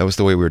 That was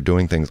the way we were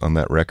doing things on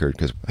that record,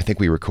 because I think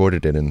we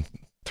recorded it in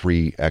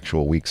 3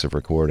 actual weeks of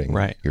recording.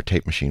 Right. Your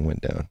tape machine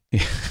went down,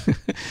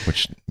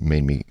 which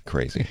made me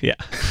crazy. Yeah.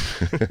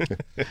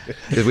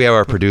 We have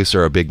our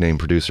producer, our big name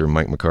producer,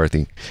 Mike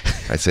McCarthy.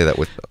 I say that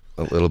with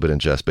a little bit in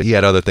jest, but he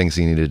had other things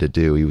he needed to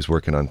do. He was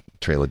working on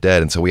Trail of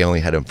Dead, and so we only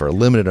had him for a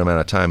limited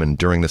amount of time, and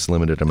during this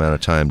limited amount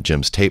of time,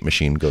 Jim's tape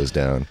machine goes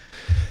down.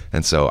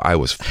 And so I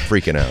was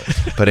freaking out.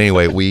 But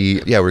anyway,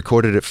 we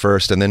recorded it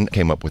first and then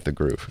came up with the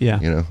groove.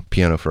 Yeah. You know,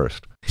 piano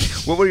first.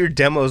 What were your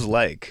demos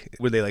like?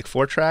 Were they like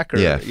 4-track? Or,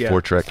 Yeah,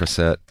 4-track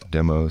cassette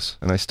demos.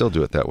 And I still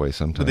do it that way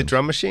sometimes. With a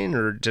drum machine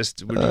or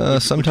just...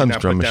 Sometimes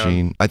drum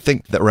machine. I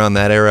think that around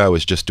that era I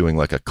was just doing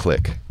like a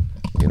click.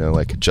 You know,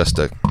 like just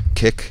a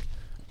kick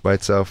by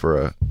itself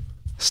or a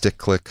stick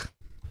click,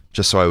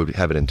 just so I would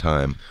have it in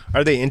time.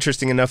 Are they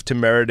interesting enough to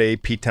merit a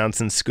Pete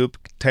Townsend scoop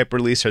type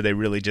release? Or are they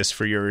really just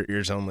for your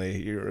ears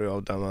only, your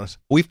old demos?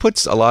 We've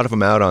put a lot of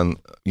them out on,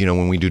 you know,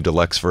 when we do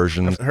deluxe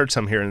versions. I've heard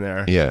some here and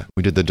there. Yeah,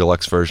 we did the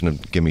deluxe version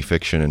of Gimme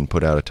Fiction and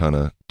put out a ton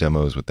of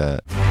demos with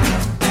that.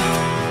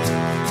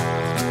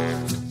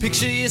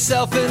 Picture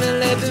yourself in a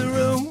living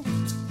room.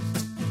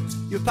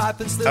 Your pipe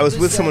and I was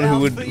with someone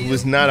who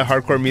was not a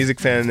hardcore music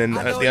fan, and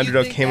the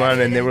Underdog came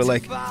on, and they were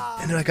like,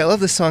 I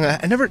love this song.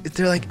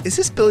 They're like, is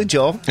this Billy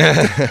Joel?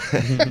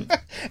 And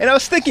I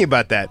was thinking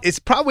about that. It's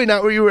probably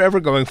not what you were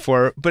ever going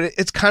for, but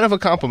it's kind of a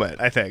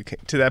compliment, I think,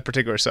 to that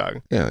particular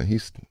song. Yeah,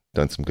 he's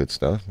done some good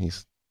stuff.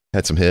 He's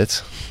had some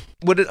hits.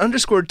 What it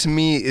underscored to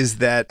me is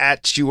that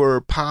at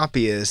your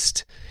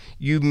poppiest,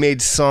 you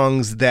made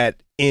songs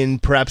that in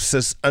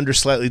perhaps under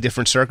slightly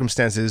different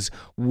circumstances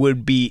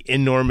would be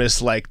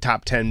enormous, like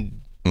top 10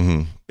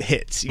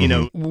 hits, you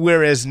know,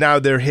 whereas now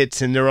they're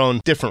hits in their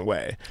own different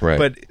way. Right.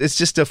 But it's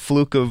just a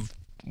fluke of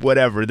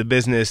whatever, the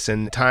business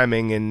and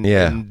timing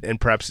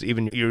and perhaps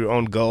even your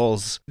own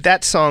goals.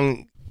 That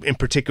song in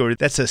particular,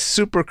 that's a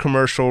super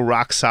commercial,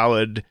 rock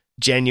solid,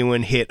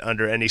 genuine hit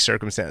under any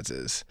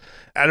circumstances.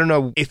 I don't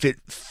know if it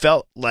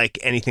felt like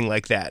anything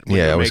like that.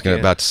 Yeah, I was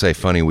about to say,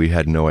 funny, we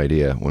had no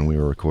idea when we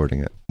were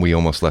recording it. We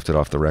almost left it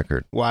off the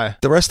record. Why?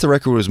 The rest of the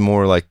record was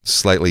more like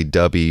slightly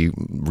dubby,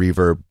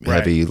 reverb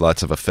heavy,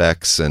 lots of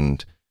effects,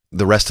 and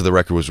the rest of the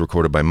record was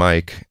recorded by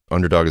Mike.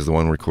 Underdog is the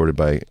one recorded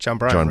by John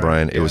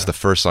Bryan. It was the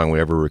first song we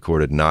ever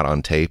recorded not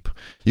on tape.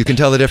 You can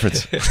tell the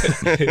difference.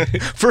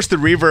 First the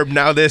reverb,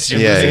 now this. You're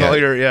losing all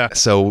your,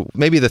 So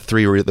maybe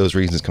the those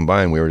reasons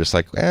combined, we were just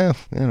like, I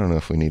don't know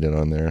if we need it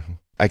on there.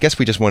 I guess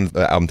we just wanted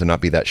the album to not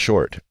be that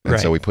short. And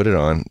so we put it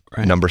on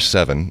number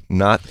 7,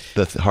 not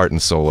the heart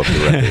and soul of the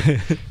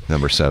record.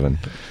 Number 7.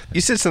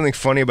 You said something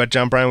funny about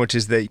John Bryan, which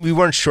is that we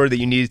weren't sure that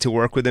you needed to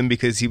work with him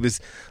because he was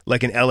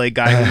like an LA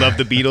guy who loved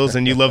the Beatles,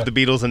 and you loved the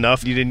Beatles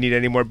enough. You didn't need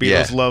any more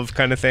Beatles love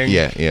kind of thing.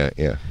 Yeah.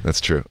 That's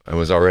true. I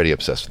was already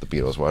obsessed with the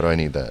Beatles. Why do I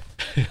need that?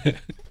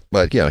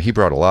 But yeah, he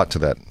brought a lot to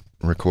that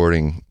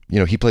recording. You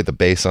know, he played the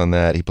bass on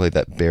that. He played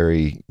that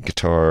Barry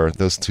guitar.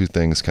 Those two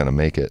things kind of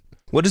make it.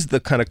 What is the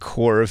kind of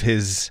core of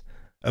his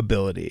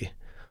ability?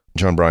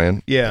 John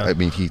Bryan? Yeah. I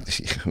mean, he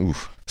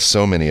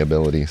so many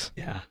abilities.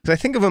 Yeah. I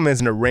think of him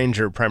as an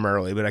arranger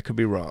primarily, but I could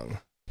be wrong.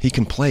 He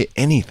can play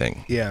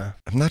anything. Yeah.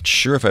 I'm not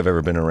sure if I've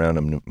ever been around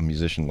a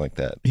musician like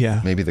that. Yeah.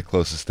 Maybe the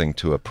closest thing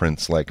to a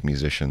Prince-like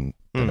musician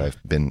that I've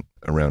been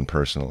around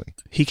personally.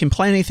 He can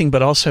play anything,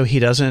 but also he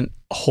doesn't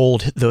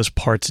hold those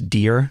parts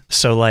dear.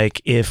 So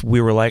like if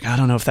we were like, I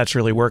don't know if that's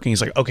really working,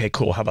 he's like, okay,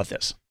 cool. How about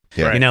this?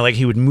 Yeah. Right. You know, like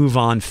he would move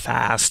on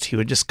fast. He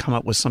would just come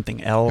up with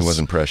something else. It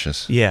wasn't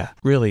precious. Yeah.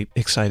 Really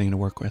exciting to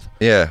work with.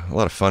 Yeah. A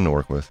lot of fun to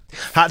work with.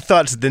 Hot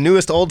Thoughts, the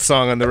newest old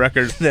song on the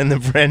record, then the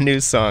brand new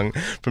song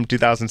from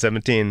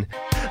 2017.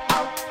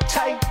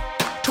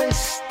 Uptight,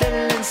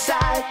 twisted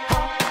inside,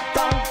 hot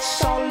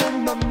thoughts all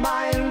in my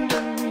mind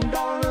and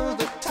all of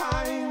the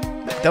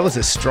time. That was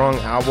a strong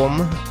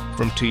album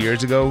from 2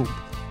 years ago.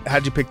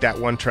 How'd you pick that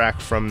one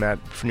track from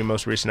your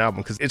most recent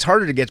album? Because it's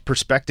harder to get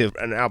perspective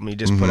on an album you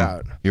just put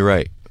out. You're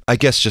right. I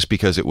guess just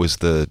because it was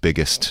the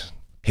biggest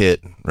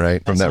hit,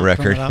 right, from that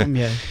record.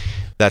 Yeah.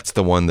 That's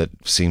the one that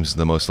seems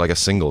the most like a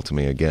single to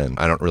me again.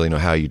 I don't really know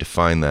how you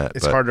define that.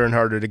 It's harder and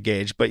harder to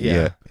gauge, but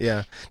yeah.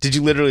 Did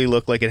you literally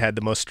look like it had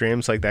the most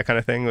streams, like that kind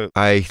of thing?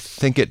 I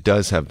think it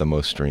does have the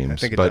most streams. I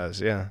think it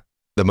does, yeah.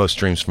 The most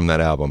streams from that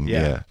album,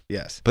 yeah.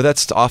 Yes. But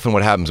that's often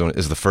what happens when it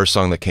is the first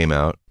song that came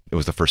out. It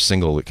was the first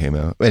single that came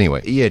out.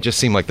 Anyway, yeah, it just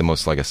seemed like the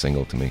most like a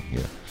single to me,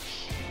 yeah.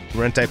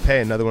 Rent I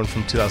Pay, another one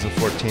from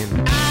 2014.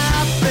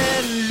 I've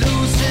been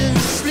losing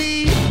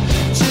sleep,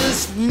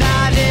 just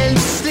not in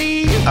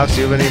sleep. Alex,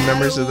 do you have any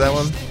memories of that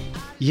one?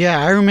 Yeah,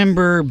 I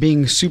remember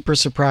being super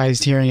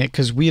surprised hearing it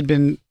because we had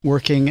been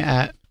working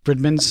at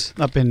Fridman's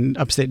up in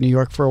upstate New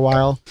York for a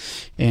while,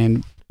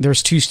 and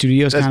there's 2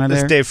 studios kind of there.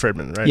 That's Dave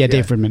Fridman, right? Yeah,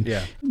 Dave Fridman.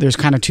 Yeah. There's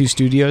kind of 2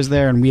 studios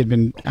there, and we had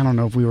been, I don't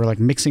know if we were like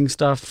mixing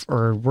stuff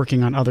or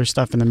working on other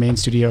stuff in the main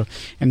studio,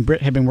 and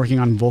Britt had been working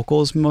on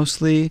vocals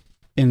mostly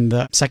in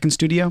the second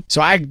studio.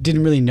 So I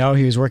didn't really know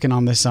he was working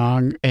on this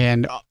song,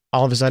 and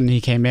all of a sudden he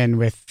came in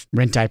with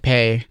Rent I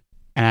Pay,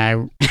 and I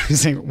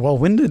was like, well,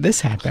 when did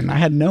this happen? I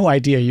had no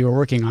idea you were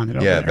working on it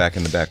over there. Back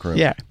in the back room.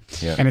 Yeah.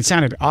 And it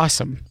sounded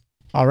awesome.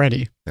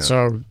 already. Yeah.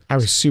 So I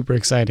was super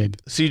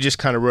excited. So you just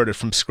kind of wrote it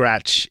from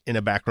scratch in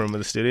a back room of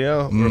the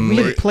studio? We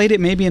had played it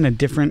maybe in a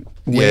different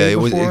way Yeah, it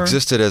before.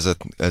 existed as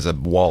a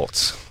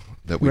waltz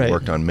that we Right.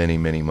 worked on many,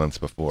 many months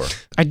before.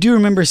 I do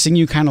remember seeing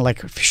you kind of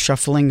like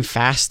shuffling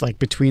fast, like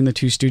between the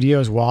two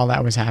studios while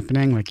that was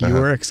happening. Like you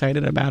were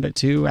excited about it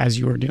too, as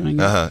you were doing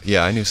it.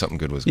 Yeah, I knew something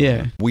good was going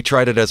Yeah. on. We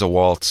tried it as a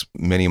waltz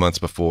many months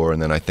before,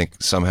 and then I think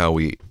somehow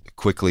we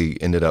quickly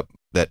ended up,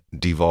 that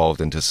devolved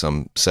into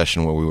some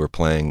session where we were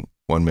playing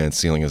One Man's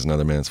Ceiling is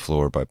Another Man's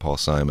Floor by Paul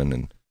Simon,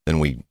 and then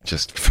we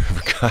just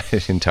forgot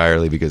it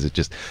entirely because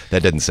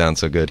that didn't sound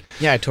so good.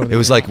 Yeah, I totally. It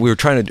was like we were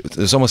trying to, it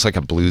was almost like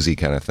a bluesy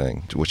kind of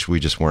thing, which we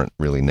just weren't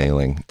really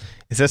nailing.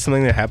 Is that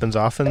something that happens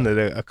often,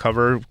 that a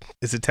cover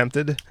is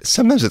attempted?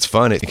 Sometimes it's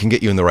fun. It can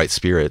get you in the right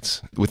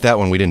spirits. With that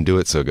one, we didn't do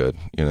it so good,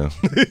 you know.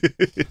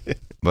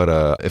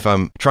 But if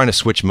I'm trying to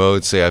switch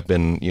modes, say I've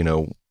been,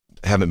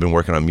 haven't been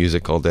working on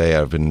music all day,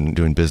 I've been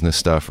doing business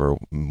stuff or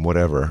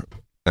whatever,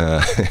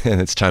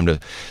 and it's time to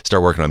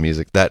start working on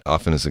music, that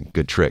often is a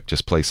good trick.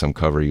 Just play some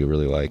cover you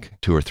really like,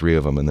 2 or 3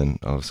 of them, and then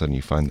all of a sudden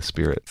you find the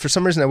spirit. For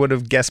some reason, I would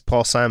have guessed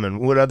Paul Simon.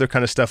 What other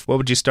kind of stuff? What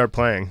would you start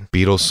playing?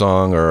 Beatles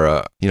song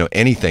or,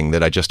 anything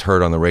that I just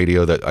heard on the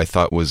radio that I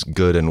thought was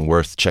good and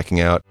worth checking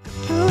out.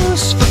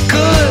 Who's for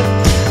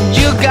good?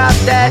 You got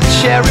that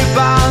cherry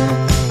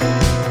bomb.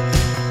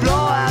 Blow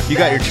out You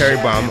got your that Cherry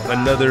Bomb,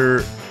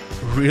 another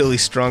really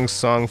strong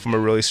song from a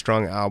really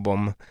strong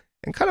album,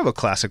 and kind of a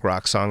classic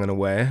rock song in a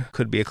way.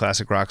 Could be a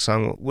classic rock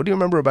song. What do you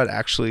remember about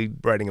actually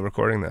writing and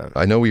recording that?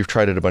 I know we've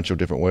tried it a bunch of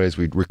different ways.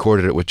 We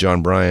recorded it with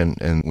John Bryan,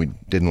 and we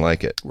didn't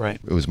like it. Right.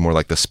 It was more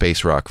like the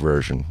space rock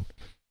version.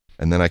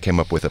 And then I came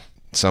up with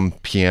some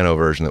piano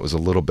version that was a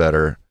little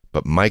better,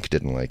 but Mike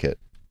didn't like it.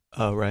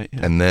 Oh, right. Yeah.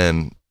 And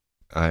then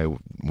I went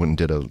and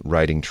did a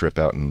writing trip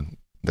out in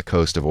the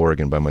coast of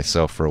Oregon by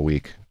myself for a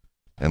week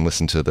and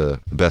listened to the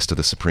best of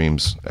the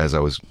Supremes as I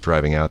was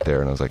driving out there.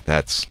 And I was like,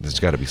 there's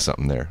got to be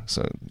something there.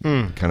 So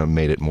kind of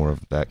made it more of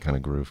that kind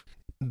of groove.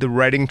 The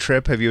writing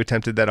trip, have you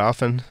attempted that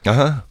often?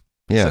 Uh-huh.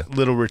 Yeah. So,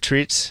 little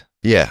retreats?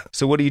 Yeah.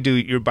 So what do you do?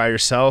 You're by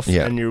yourself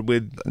Yeah. and you're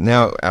with...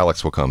 Now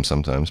Alex will come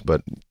sometimes,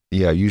 but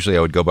yeah, usually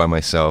I would go by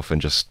myself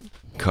and just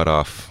cut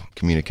off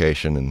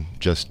communication and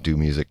just do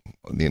music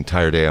the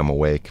entire day. I'm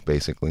awake,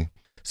 basically.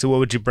 So what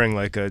would you bring?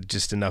 Like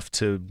just enough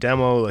to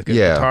demo? Like a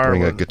Yeah, guitar?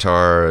 bring a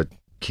guitar, a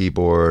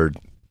keyboard,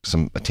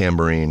 a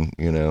tambourine,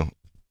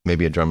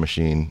 maybe a drum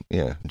machine.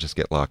 Yeah, just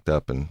get locked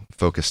up and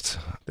focused.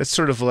 That's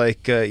sort of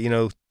like,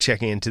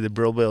 checking into the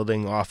Brill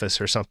Building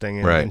office or something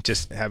and, Right. and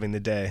just having the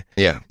day.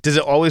 Yeah. Does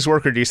it always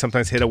work, or do you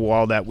sometimes hit a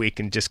wall that week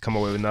and just come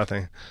away with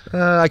nothing?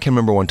 I can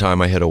remember one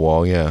time I hit a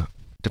wall, yeah.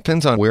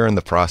 Depends on where in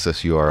the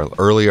process you are.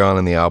 Early on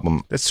in the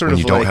album, That's sort when of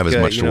you don't like, have as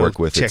much to work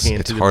with, it's checking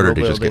into the harder to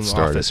Brill just get Building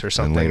started. office or And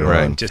something, later or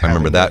on, just I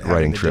remember having that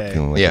writing the trip day.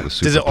 feeling like it was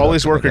super Does it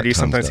always productive. work, I or do you got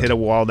tons sometimes done. hit a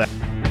wall that...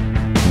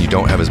 When you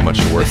don't have as much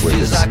to work with,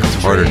 it's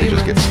harder to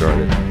just get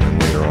started.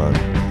 And later on,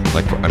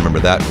 like I remember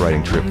that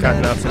writing trip Got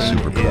feeling Nothing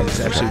super productive. is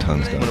I got actually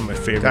tons done. one of my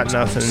favorite. Got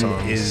Nothing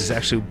is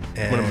actually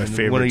one of my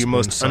favorite. One of your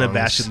most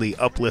unabashedly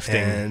uplifting,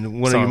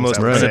 and one of your most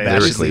Right.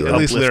 unabashedly, Lyrically, at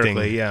least uplifting.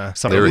 lyrically, yeah.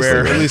 Lyrically,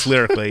 Rare, right. at least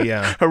lyrically,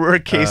 yeah. A rare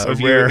case of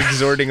you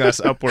exhorting us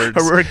upwards.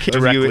 A rare case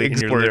of you in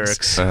your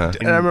lyrics. Uh-huh.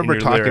 And I remember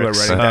talking about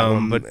writing that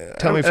one, but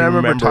tell me if you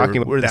remember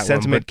where the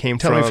sentiment came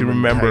from. Tell me if you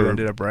remember how you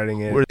ended up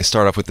writing it. I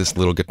start off with this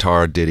little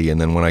guitar ditty, and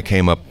then when I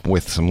came up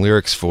with some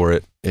lyrics for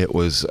it, it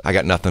was, I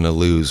got nothing to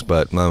lose,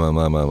 but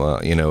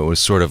it was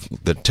sort of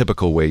the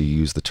typical way you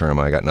use the term,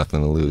 I got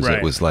nothing to lose. Right.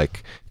 It was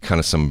like kind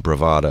of some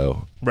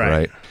bravado,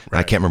 right?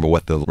 I can't remember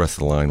what the rest of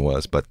the line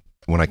was, but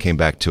when I came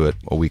back to it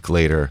a week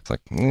later, it's like,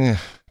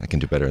 I can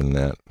do better than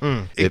that.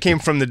 It came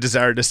from the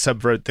desire to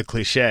subvert the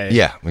cliche.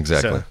 Yeah,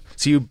 exactly.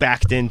 So you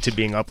backed into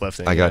being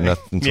uplifting. I got right?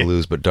 nothing to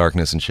lose but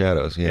darkness and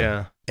shadows.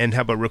 Yeah. And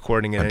how about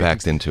recording it? I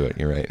backed into it.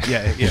 You're right.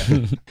 Yeah.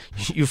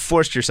 You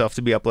forced yourself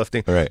to be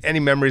uplifting. Right. Any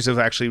memories of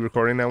actually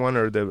recording that one,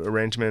 or the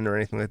arrangement, or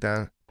anything like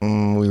that?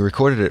 We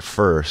recorded it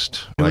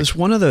first. It was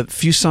one of the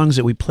few songs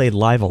that we played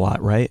live a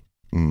lot, right?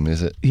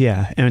 Is it?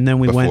 Yeah, and then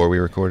we Before we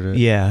recorded it?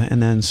 Yeah,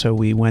 and then so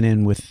we went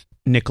in with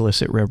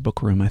Nicholas at Rare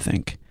Book Room, I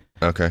think,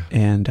 Okay.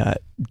 and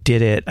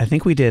did it. I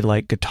think we did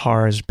like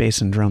guitars,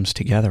 bass, and drums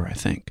together. I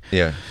think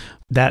Yeah.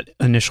 that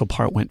initial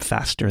part went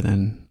faster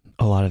than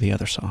a lot of the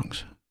other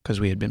songs because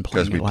we had been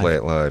playing Because we it live. play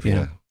it live,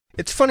 yeah.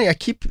 It's funny. I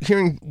keep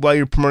hearing while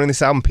you're promoting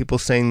this album, people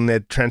saying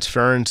that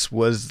Transference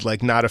was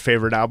like not a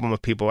favorite album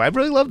of people. I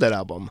really love that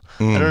album.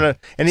 I don't know,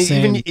 and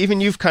Same.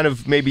 even you've kind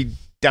of maybe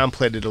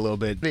downplayed it a little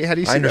bit. How do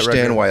you see I that understand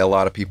record? why a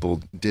lot of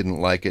people didn't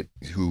like it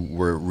who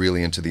were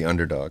really into the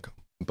Underdog.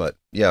 But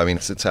yeah, I mean,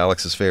 it's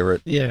Alex's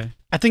favorite. Yeah.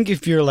 I think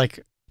if you're like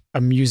a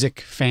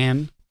music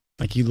fan,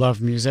 like you love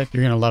music,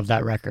 you're going to love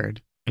that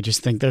record. I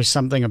just think there's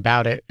something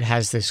about it. It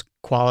has this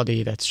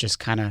quality that's just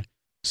kind of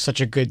such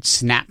a good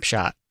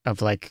snapshot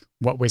of like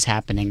what was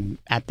happening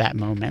at that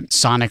moment.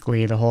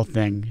 Sonically, the whole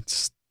thing,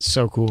 it's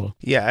So cool.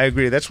 Yeah, I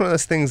agree. That's one of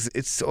those things.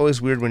 It's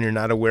always weird when you're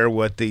not aware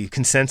what the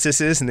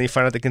consensus is, and then you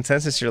find out the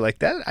consensus. You're like,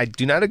 that I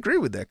do not agree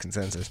with that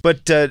consensus.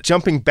 But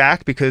jumping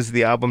back, because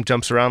the album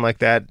jumps around like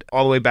that,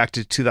 all the way back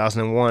to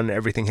 2001,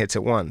 Everything Hits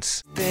at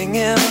Once.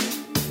 Thinking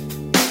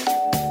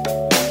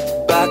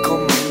back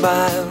on my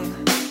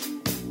mind.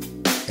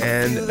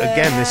 And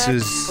again, this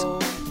is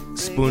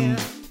Spoon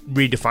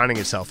redefining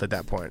itself at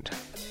that point.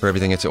 For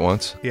Everything Hits at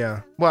Once.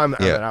 Yeah. Well, on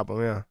Yeah. that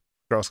album, yeah.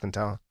 Girls Can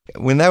Tell.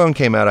 When that one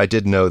came out, I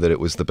did know that it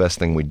was the best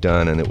thing we'd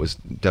done, and it was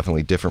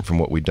definitely different from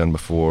what we'd done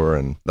before.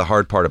 And the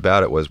hard part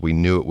about it was we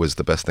knew it was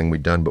the best thing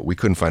we'd done, but we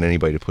couldn't find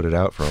anybody to put it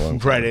out for a long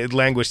time. Right. It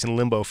languished in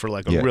limbo for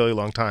like a Yeah. really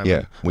long time.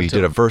 Yeah, we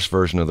did a verse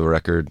version of the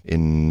record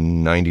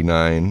in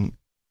 '99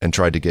 and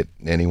tried to get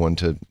anyone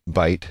to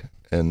bite,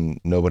 and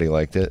nobody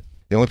liked it.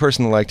 The only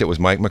person that liked it was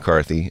Mike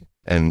McCarthy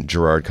and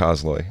Gerard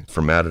Cosloy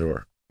from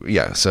Matador.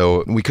 Yeah,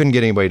 so we couldn't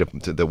get anybody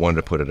that wanted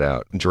to put it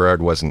out.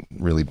 Gerard wasn't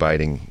really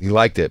biting. He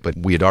liked it, but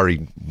we had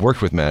already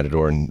worked with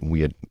Matador, and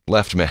we had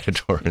left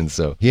Matador, and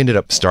so he ended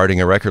up starting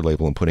a record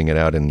label and putting it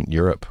out in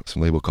Europe,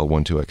 some label called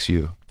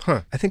 12XU.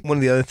 Huh. I think one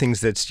of the other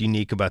things that's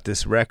unique about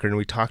this record, and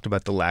we talked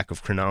about the lack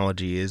of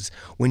chronology, is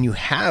when you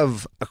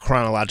have a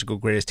chronological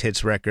greatest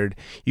hits record,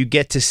 you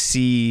get to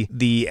see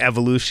the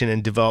evolution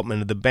and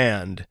development of the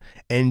band.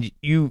 And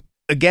you,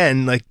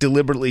 again, like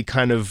deliberately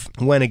kind of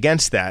went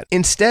against that.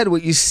 Instead,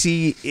 what you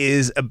see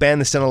is a band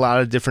that's done a lot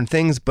of different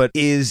things, but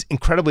is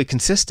incredibly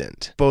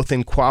consistent, both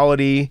in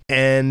quality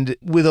and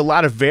with a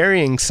lot of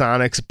varying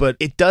sonics, but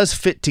it does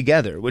fit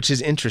together, which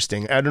is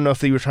interesting. I don't know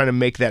if you were trying to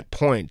make that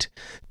point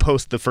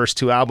post the first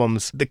two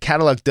albums. The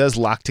catalog does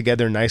lock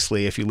together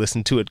nicely if you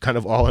listen to it kind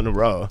of all in a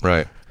row.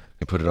 Right.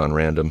 You put it on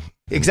random.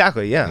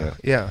 Exactly,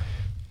 yeah.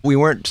 We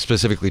weren't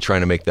specifically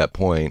trying to make that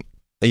point.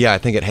 Yeah, I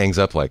think it hangs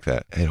up like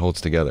that. It holds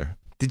together.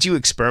 Did you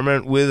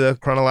experiment with a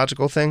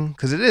chronological thing?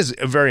 Because it is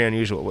very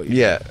unusual what you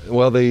Yeah,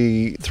 well,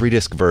 the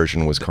 3-disc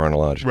version was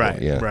chronological.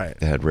 Right, yeah. right.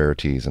 It had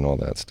rarities and all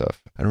that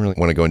stuff. I don't really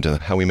want to go into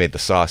how we made the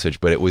sausage,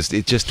 but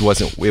it just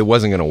wasn't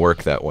going to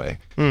work that way.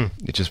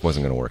 It just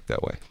wasn't going to work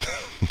that way.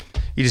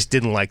 You just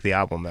didn't like the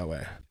album that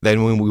way.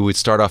 Then when we would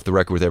start off the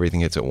record with Everything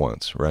Hits at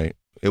Once, right?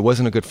 It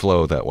wasn't a good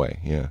flow that way,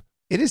 yeah.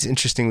 It is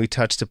interesting we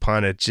touched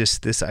upon it,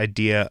 just this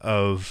idea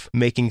of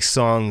making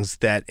songs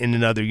that in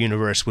another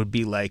universe would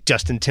be like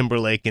Justin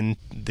Timberlake in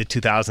the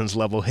 2000s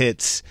level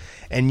hits,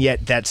 and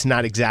yet that's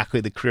not exactly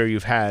the career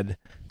you've had.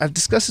 I've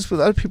discussed this with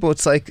other people.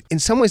 It's like, in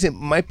some ways, it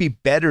might be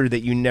better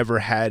that you never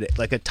had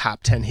like a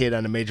top 10 hit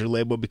on a major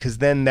label, because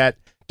then that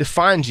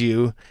defines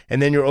you,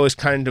 and then you're always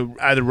kind of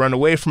either run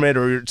away from it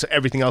or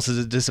everything else is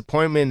a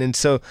disappointment. And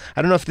so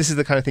I don't know if this is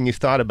the kind of thing you've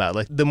thought about,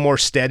 like the more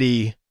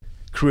steady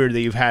career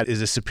that you've had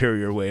is a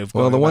superior way of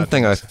going. Well, the one about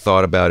thing things. I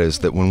thought about is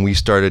that when we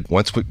started,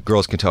 once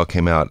Girls Can Tell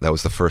came out, that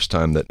was the first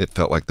time that it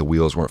felt like the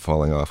wheels weren't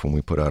falling off when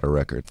we put out a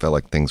record. It felt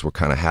like things were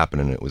kind of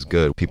happening. It was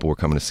good. People were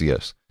coming to see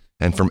us.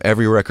 And from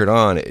every record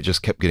on, it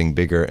just kept getting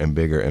bigger and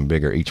bigger and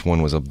bigger. Each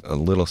one was a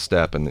little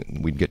step, and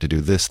we'd get to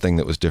do this thing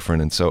that was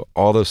different. And so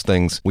all those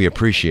things we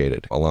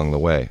appreciated along the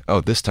way.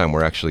 Oh, this time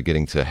we're actually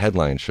getting to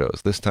headline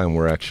shows. This time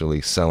we're actually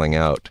selling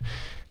out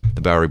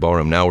the Bowery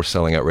Ballroom. Now we're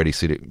selling out Radio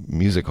City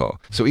Music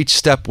Hall. So each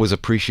step was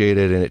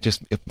appreciated,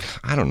 and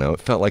I don't know, it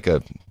felt like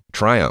a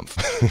triumph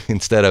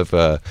instead of,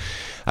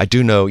 I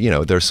do know,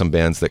 there's some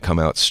bands that come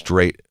out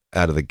straight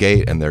out of the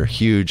gate and they're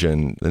huge,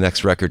 and the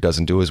next record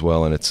doesn't do as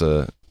well, and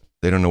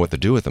they don't know what to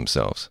do with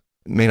themselves.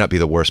 It may not be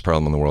the worst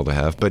problem in the world to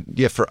have, but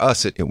yeah, for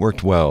us, it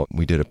worked well.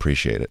 We did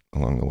appreciate it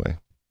along the way.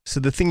 So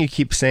the thing you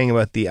keep saying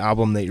about the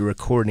album that you're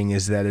recording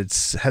is that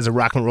it has a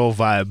rock and roll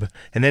vibe.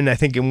 And then I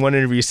think in one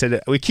interview you said,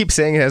 we keep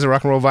saying it has a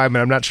rock and roll vibe, and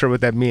I'm not sure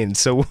what that means.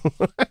 So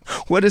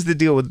what is the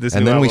deal with this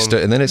and new then album?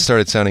 and then it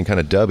started sounding kind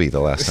of dubby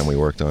the last time we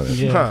worked on it.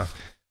 Yeah.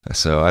 Huh.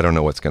 So I don't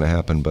know what's going to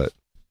happen, but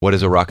what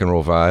is a rock and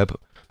roll vibe?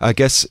 I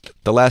guess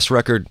the last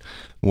record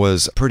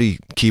was pretty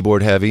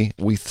keyboard heavy.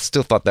 We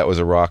still thought that was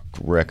a rock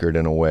record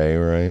in a way,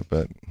 right?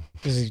 But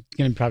This is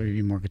going to probably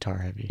be more guitar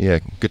heavy. yeah,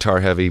 guitar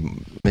heavy,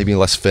 maybe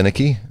less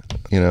finicky,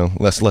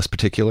 less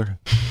particular.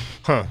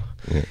 Huh.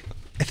 Yeah.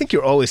 I think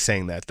you're always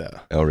saying that, though.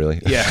 Oh,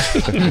 really? Yeah.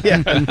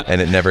 Yeah.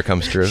 And it never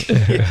comes true?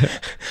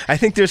 I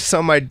think there's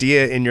some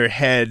idea in your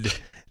head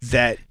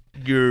that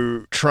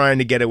you're trying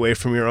to get away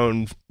from your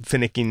own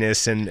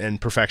finickiness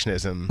and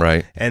perfectionism.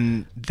 Right.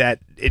 And that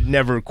it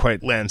never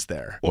quite lands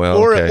there. Well,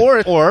 or,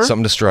 okay. or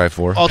Something to strive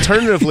for.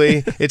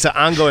 alternatively, it's an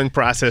ongoing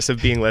process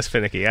of being less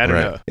finicky. I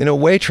don't know. In a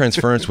way,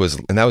 Transference was,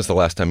 and that was the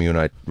last time you and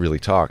I really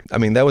talked. I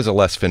mean, that was a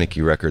less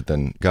finicky record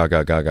than Ga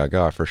Ga Ga Ga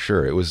Ga for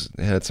sure. It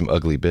had some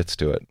ugly bits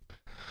to it.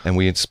 And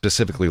we had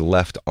specifically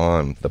left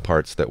on the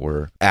parts that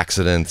were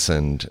accidents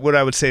and... What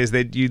I would say is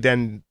that you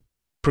then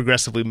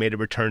progressively made a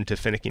return to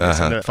finickiness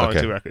in the following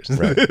two records.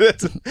 Right.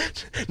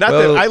 Not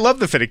Well, that I love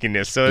the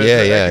finickiness. So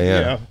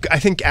yeah. I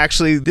think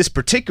actually this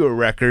particular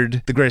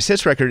record, the Greatest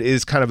Hits record,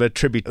 is kind of a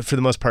tribute for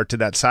the most part to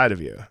that side of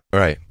you.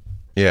 Right.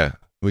 Yeah.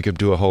 We could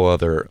do a whole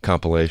other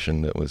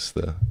compilation that was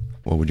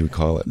what would you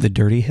call it? The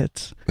dirty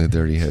hits. The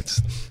Dirty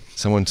Hits.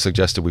 Someone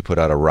suggested we put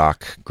out a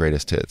rock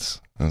Greatest Hits.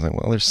 I was like,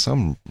 well, there's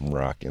some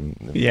rock in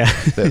Yeah.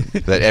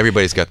 that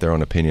everybody's got their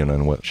own opinion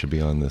on what should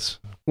be on this.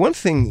 One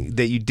thing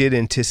that you did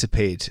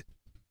anticipate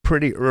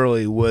pretty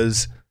early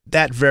was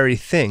that very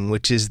thing,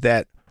 which is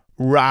that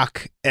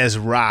rock as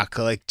rock,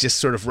 like just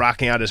sort of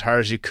rocking out as hard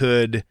as you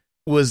could,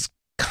 was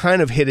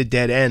kind of hit a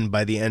dead end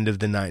by the end of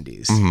the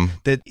 90s. Mm-hmm.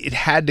 That it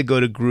had to go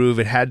to groove,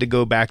 it had to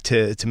go back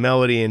to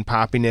melody and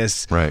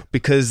poppiness, Right.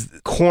 because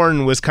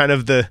Korn was kind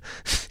of the,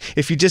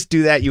 if you just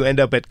do that, you end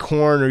up at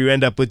Korn, or you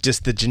end up with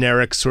just the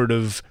generic sort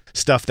of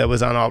stuff that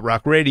was on alt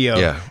rock radio.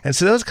 Yeah. And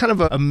so that was kind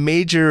of a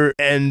major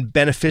and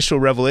beneficial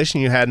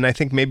revelation you had, and I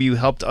think maybe you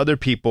helped other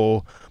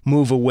people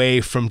move away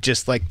from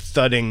just like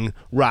thudding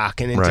rock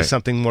and into Right.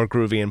 something more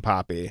groovy and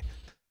poppy.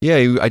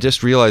 Yeah, I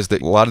just realized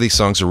that a lot of these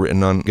songs are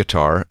written on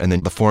guitar, and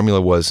then the formula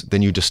was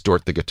then you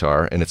distort the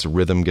guitar, and it's a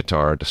rhythm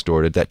guitar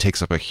distorted. That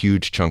takes up a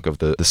huge chunk of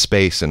the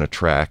space in a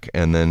track,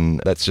 and then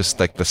that's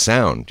just like the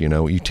sound, you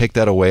know? You take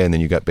that away, and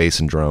then you got bass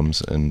and drums,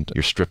 and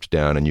you're stripped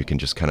down, and you can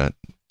just kind of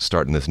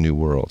start in this new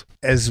world.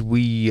 As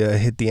we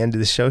hit the end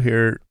of the show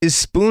here, is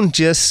Spoon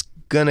just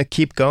gonna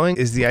keep going?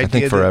 Is the idea I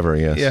think forever,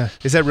 yes. Yeah.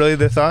 Is that really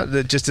the thought,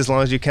 that just as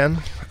long as you can?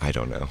 I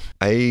don't know.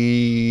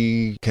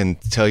 I can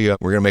tell you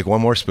we're going to make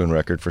one more Spoon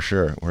record for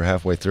sure. We're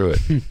halfway through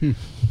it.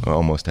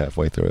 Almost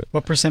halfway through it.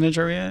 What percentage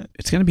are we at?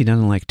 It's going to be done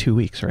in like 2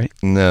 weeks, right?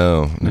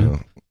 No.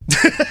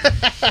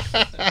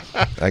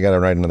 I got to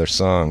write another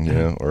song, you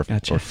know, or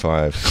Gotcha. or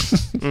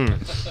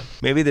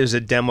 5. Maybe there's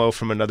a demo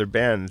from another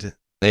band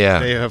Yeah.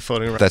 they have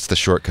floating around. That's the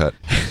shortcut.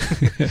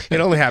 It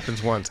only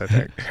happens once, I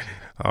think.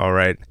 All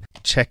right.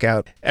 Check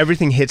out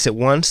Everything Hits at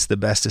Once, the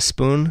best of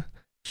Spoon.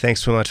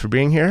 Thanks so much for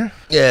being here.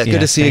 Yeah,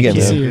 good to see you thank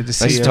again, you. man. Good to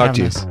see Nice you. to talk to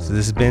you. Having us. So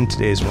this has been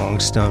today's Rolling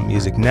Stone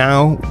Music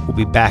Now. We'll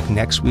be back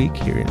next week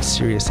here in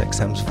Sirius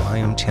XM's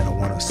Volume, Channel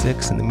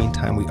 106. In the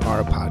meantime, we are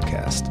a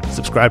podcast.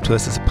 Subscribe to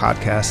us as a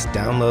podcast.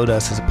 Download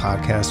us as a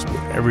podcast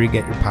wherever you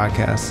get your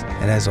podcasts.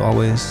 And as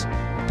always,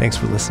 thanks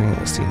for listening.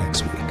 We'll see you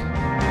next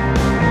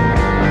week.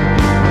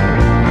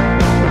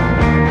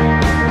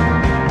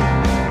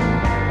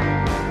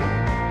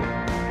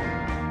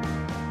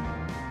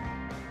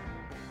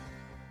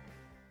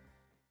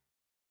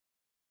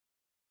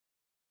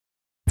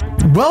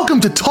 Welcome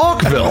to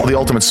Talkville, the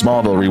ultimate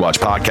Smallville rewatch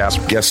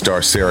podcast. Guest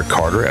star Sarah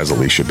Carter as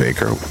Alicia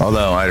Baker,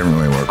 although I didn't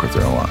really work with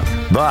her a lot.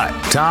 But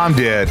Tom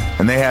did,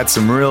 and they had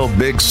some real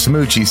big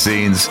smoochy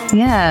scenes.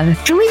 Yeah.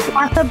 Can we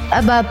talk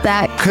about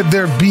that? Could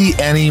there be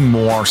any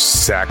more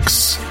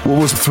sex? What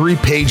was a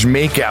 3-page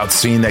makeout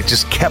scene that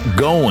just kept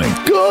going?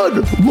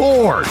 Good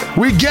Lord,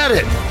 we get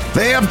it.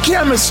 They have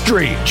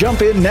chemistry.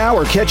 Jump in now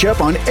or catch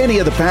up on any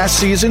of the past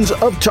seasons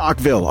of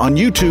Talkville on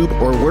YouTube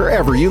or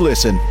wherever you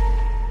listen.